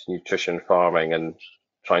into this nutrition farming and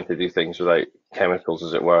trying to do things without chemicals,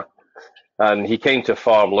 as it were. And he came to a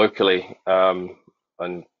farm locally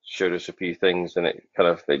and showed us a few things, and it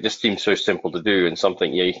just seemed so simple to do, and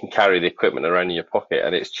something you can carry the equipment around in your pocket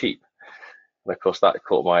and it's cheap. And of course that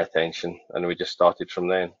caught my attention, and we just started from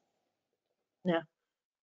then. Yeah,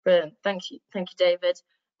 brilliant. Thank you, David.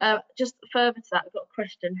 Just further to that, we've got a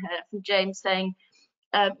question here from James saying,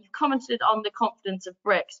 you've commented on the confidence of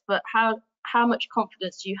bricks, but how much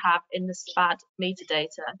confidence do you have in the SPAD meter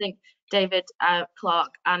data? I think David,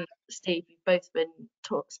 Clarke and Steve, you've both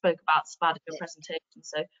spoke about SPAD in your presentation,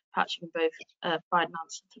 so perhaps you can both provide an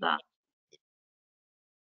answer to that.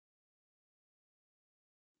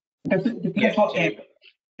 Depends what the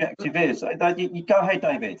objective is. You go ahead,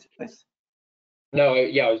 David, please. No,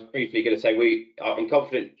 yeah, I was briefly going to say I'm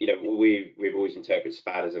confident. We've always interpreted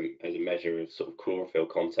SPAD as a measure of sort of chlorophyll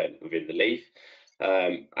content within the leaf,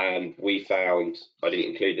 and we found, I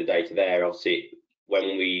didn't include the data there. Obviously,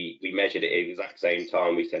 when we measured it at the exact same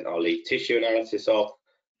time, we sent our leaf tissue analysis off,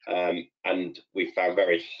 and we found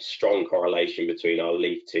very strong correlation between our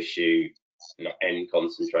leaf tissue N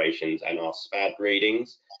concentrations and our SPAD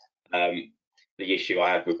readings. The issue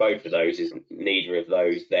I had with both of those is neither of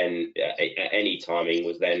those then at any timing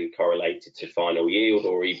was then correlated to final yield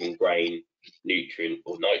or even grain nutrient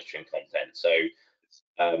or nitrogen content. So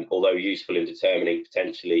although useful in determining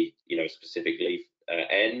potentially specific leaf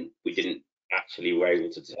N, we didn't actually were able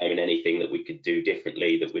to determine anything that we could do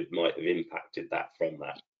differently that might have impacted that from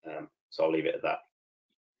that. So I'll leave it at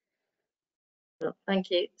that. Thank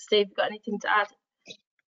you. Steve, got anything to add?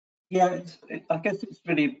 Yeah, I guess it's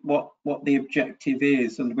really what the objective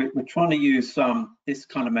is, and we're trying to use this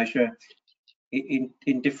kind of measure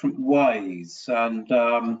in different ways, and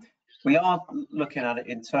we are looking at it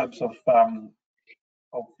in terms of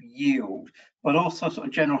yield, but also sort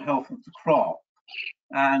of general health of the crop,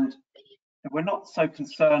 and we're not so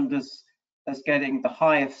concerned as getting the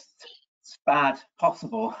highest SPAD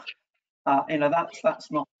possible.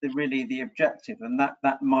 That's not really the objective, and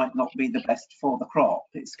that might not be the best for the crop.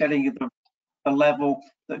 It's getting the level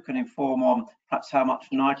that can inform on perhaps how much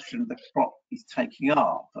nitrogen the crop is taking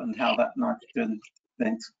up and how that nitrogen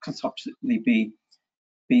then can subsequently be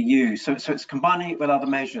used. So it's combining it with other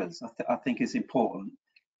measures, I think is important.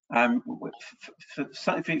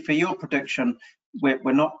 For your prediction,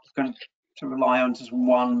 we're not going to rely on just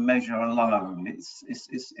one measure alone.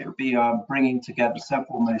 It'll be bringing together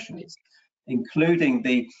several measures, including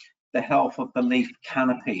the health of the leaf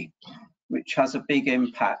canopy, which has a big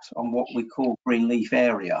impact on what we call green leaf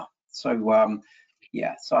area. So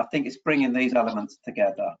yeah, so I think it's bringing these elements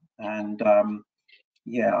together, and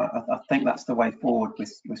yeah, I think that's the way forward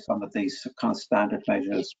with some of these kind of standard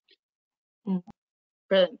measures.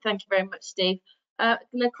 Brilliant, thank you very much, Steve. And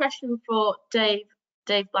a question for Dave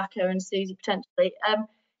Blacker and Susie potentially.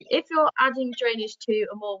 If you're adding drainage to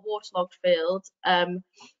a more waterlogged field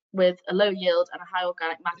with a low yield and a high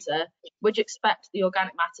organic matter, would you expect the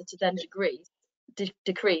organic matter to then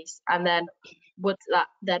decrease, and then would that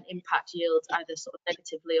then impact yields either sort of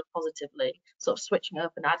negatively or positively? Sort of switching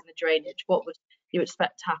up and adding the drainage, what would you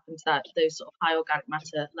expect to happen to those sort of high organic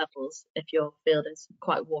matter levels if your field is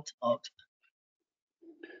quite waterlogged?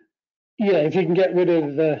 Yeah, if you get rid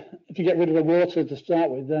of the water to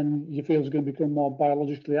start with, then your field's going to become more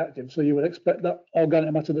biologically active. So you would expect that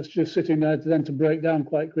organic matter that's just sitting there to break down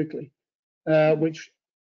quite quickly, which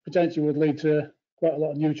potentially would lead to quite a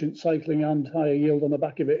lot of nutrient cycling and higher yield on the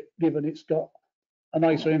back of it, given it's got a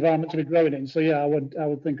nicer environment to be growing in. So yeah, I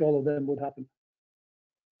would think all of them would happen.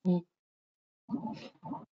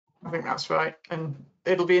 I think that's right, and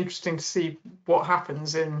it'll be interesting to see what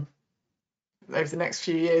happens over the next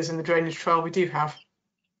few years in the drainage trial we do have.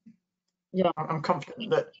 Yeah, I'm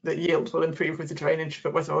confident that yield will improve with the drainage,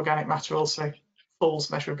 but whether organic matter also falls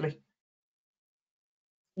measurably.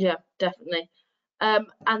 Yeah, definitely. And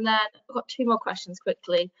then I've got two more questions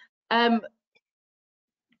quickly.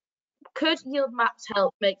 Could yield maps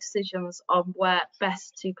help make decisions on where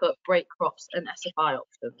best to put break crops and SFI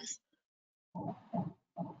options?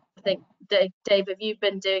 I think, Dave, have you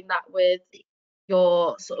been doing that with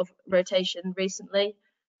your sort of rotation recently?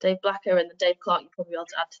 Dave Blacker, and then Dave Clarke, you'll probably be able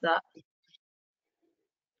to add to that.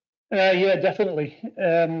 Yeah, definitely.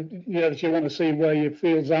 If you want to see where your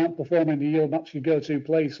fields aren't performing the yield maps you go to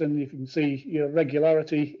place, and if you can see your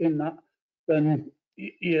regularity in that, then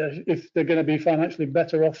yeah, if they're going to be financially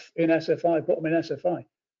better off in SFI, put them in SFI.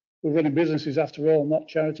 We're running businesses after all, not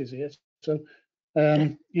charities here. So,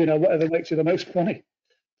 you know, whatever makes you the most money.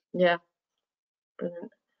 Yeah,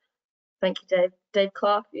 brilliant. Thank you, Dave. Dave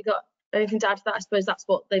Clarke, you got anything to add to that? I suppose that's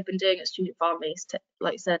what they've been doing at Student Farmers,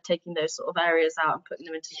 like you said, taking those sort of areas out and putting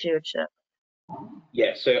them into stewardship.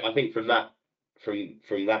 Yeah, so I think from that,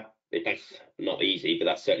 that's not easy, but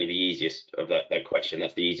that's certainly the easiest of that question.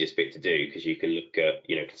 That's the easiest bit to do, because you can look at,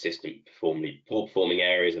 you know, consistent performing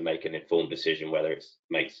areas and make an informed decision whether it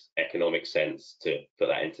makes economic sense to put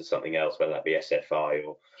that into something else, whether that be SFI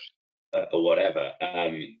or whatever.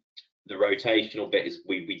 The rotational bit is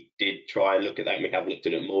we did try and look at that, and we have looked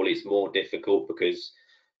at it more. It's more difficult because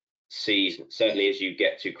certainly as you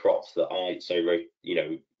get to crops that aren't so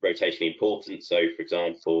rotationally important. So for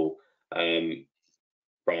example,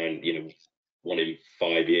 Brian, you know, 1 in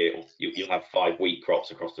 5 years, you'll have 5 wheat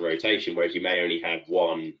crops across the rotation, whereas you may only have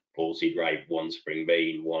 1 oilseed rape, 1 spring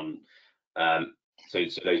bean, 1. So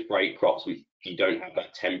those break crops, you don't have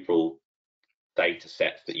that temporal data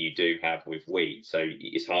sets that you do have with wheat. So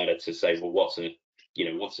it's harder to say, well, what's a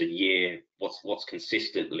year, what's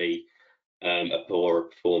consistently a poor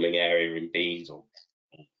performing area in beans or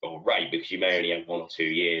rape, because you may only have 1 or 2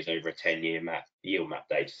 years over a 10-year yield map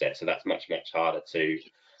data set. So that's much harder to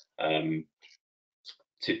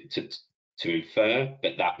infer.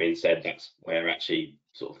 But that being said, that's where actually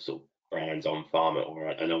sort of Brian's on farm or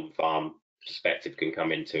an on farm perspective can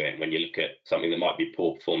come into it. When you look at something that might be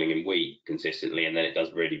poor performing in wheat consistently, and then it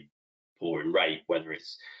does really poor in rape, whether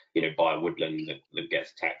it's, you know, by a woodland that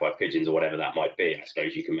gets attacked by pigeons or whatever that might be, I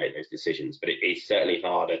suppose you can make those decisions. But it's certainly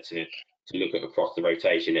harder to look at across the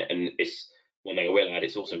rotation. And it's one thing I will add,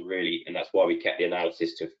 it's also really, and that's why we kept the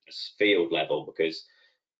analysis to field level, because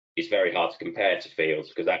it's very hard to compare to fields,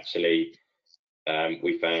 because actually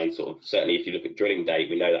we found certainly if you look at drilling date,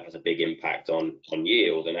 we know that has a big impact on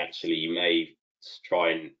yield, and actually you may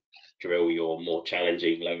try and drill your more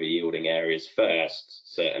challenging, lower yielding areas first,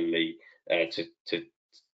 certainly to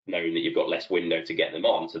knowing that you've got less window to get them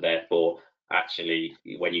on. So therefore, actually,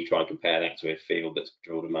 when you try and compare that to a field that's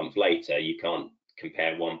drilled a month later, you can't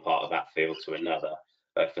compare one part of that field to another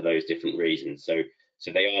for those different reasons. So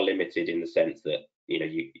they are limited in the sense that, you know,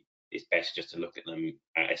 it's best just to look at them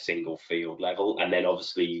at a single field level, and then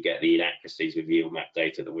obviously you get the inaccuracies with yield map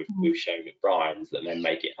data that we've shown at Brian's that then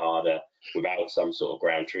make it harder without some sort of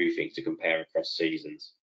ground truthing to compare across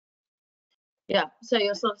seasons. Yeah, so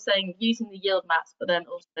you're sort of saying using the yield maps, but then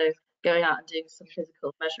also going out and doing some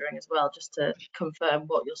physical measuring as well, just to confirm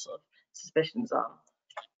what your sort of suspicions are.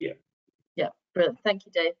 Yeah, brilliant. Thank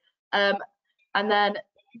you, Dave. And then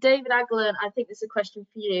David Aglen, I think this is a question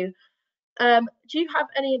for you. Do you have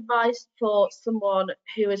any advice for someone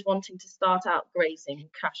who is wanting to start out grazing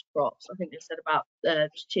cash crops? I think they said about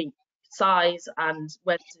cheap size and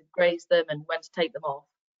when to graze them and when to take them off.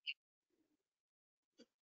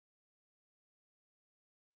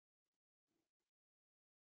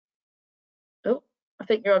 Oh, I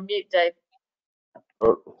think you're on mute, Dave.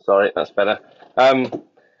 Oh, sorry, that's better.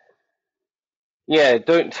 Yeah,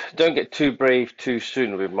 don't get too brave too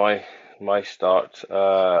soon with my start.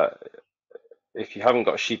 If you haven't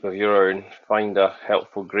got sheep of your own, find a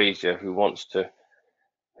helpful grazier who's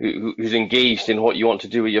engaged in what you want to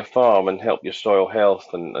do with your farm and help your soil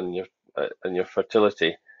health and your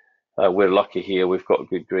fertility. We're lucky here; we've got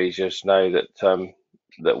good graziers now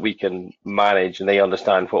that we can manage, and they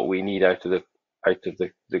understand what we need out of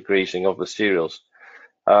the grazing of the cereals.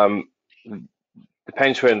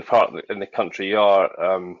 Depends where in the country you are.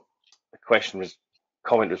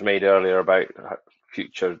 Comment was made earlier about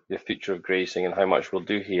the future of grazing and how much we'll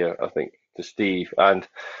do here, I think, to Steve. And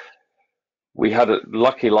we had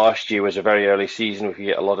lucky last year was a very early season. We could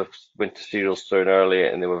get a lot of winter cereals thrown early,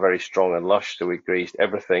 and they were very strong and lush, so we grazed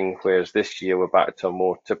everything. Whereas this year we're back to a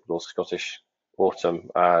more typical Scottish autumn,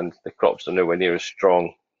 and the crops are nowhere near as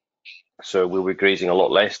strong. So we'll be grazing a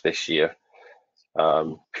lot less this year,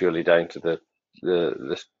 purely down to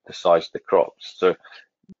the size of the crops. So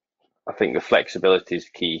I think the flexibility is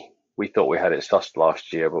key. We thought we had it sussed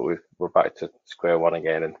last year, but we're back to square one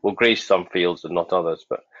again, and we'll graze some fields and not others.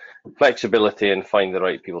 But flexibility and find the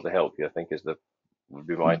right people to help you, I think, would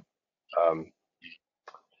be my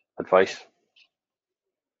advice.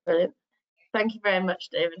 Brilliant. Thank you very much,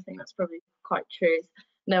 David. I think that's probably quite true.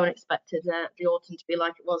 No one expected the autumn to be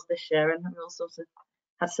like it was this year, and we all sort of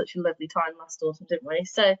had such a lovely time last autumn, didn't we?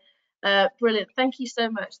 So brilliant. Thank you so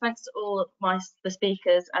much. Thanks to all of the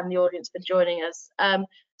speakers and the audience for joining us.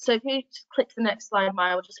 So if you just click the next slide,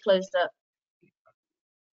 Maya, we'll just close up.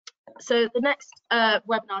 So the next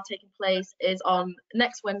webinar taking place is on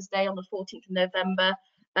next Wednesday on the 14th of November.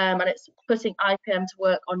 and it's putting IPM to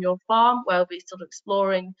work on your farm, where we'll be sort of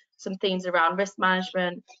exploring some things around risk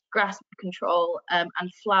management, grass control, and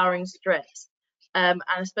flowering strips. And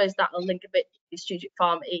I suppose that will link a bit to Strategic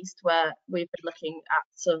Farm East, where we've been looking at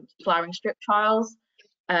some flowering strip trials,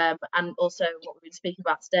 and also what we've been speaking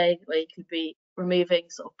about today, where you could be removing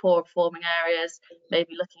sort of poor performing areas,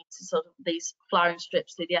 maybe looking to sort of these flowering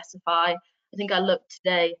strips through the SFI. I think I looked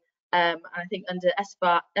today, and I think under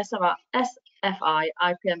SFI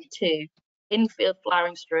IPM2, infield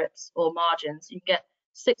flowering strips or margins, you get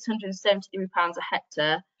 £673 a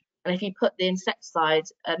hectare. And if you put the insecticide,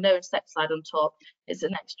 no insecticide on top, it's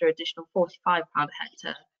an extra additional £45 a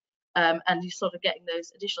hectare. And you're sort of getting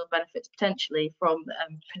those additional benefits potentially from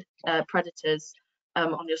predators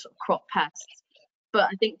on your sort of crop pests. But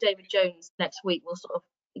I think David Jones next week will sort of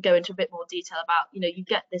go into a bit more detail about, you know, you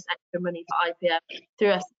get this extra money for IPM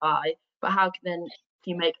through SFI, but how can then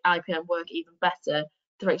you make IPM work even better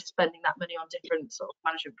through spending that money on different sort of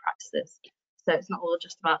management practices? So it's not all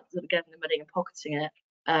just about sort of getting the money and pocketing it.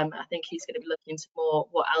 I think he's going to be looking into more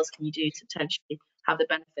what else can you do to potentially have the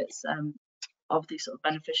benefits of these sort of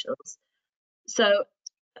beneficials. So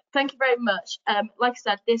thank you very much. Like I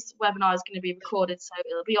said, this webinar is going to be recorded, so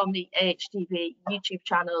it'll be on the AHDB YouTube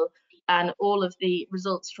channel, and all of the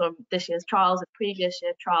results from this year's trials and previous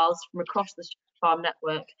year trials from across the farm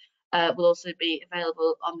network will also be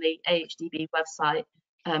available on the AHDB website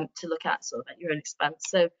to look at sort of at your own expense.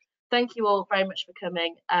 So thank you all very much for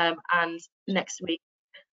coming, and next week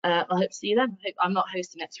I hope to see you then. I'm not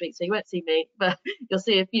hosting next week, so you won't see me, but you'll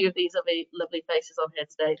see a few of these lovely faces on here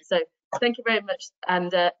today. So thank you very much,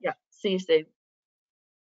 and yeah, see you soon.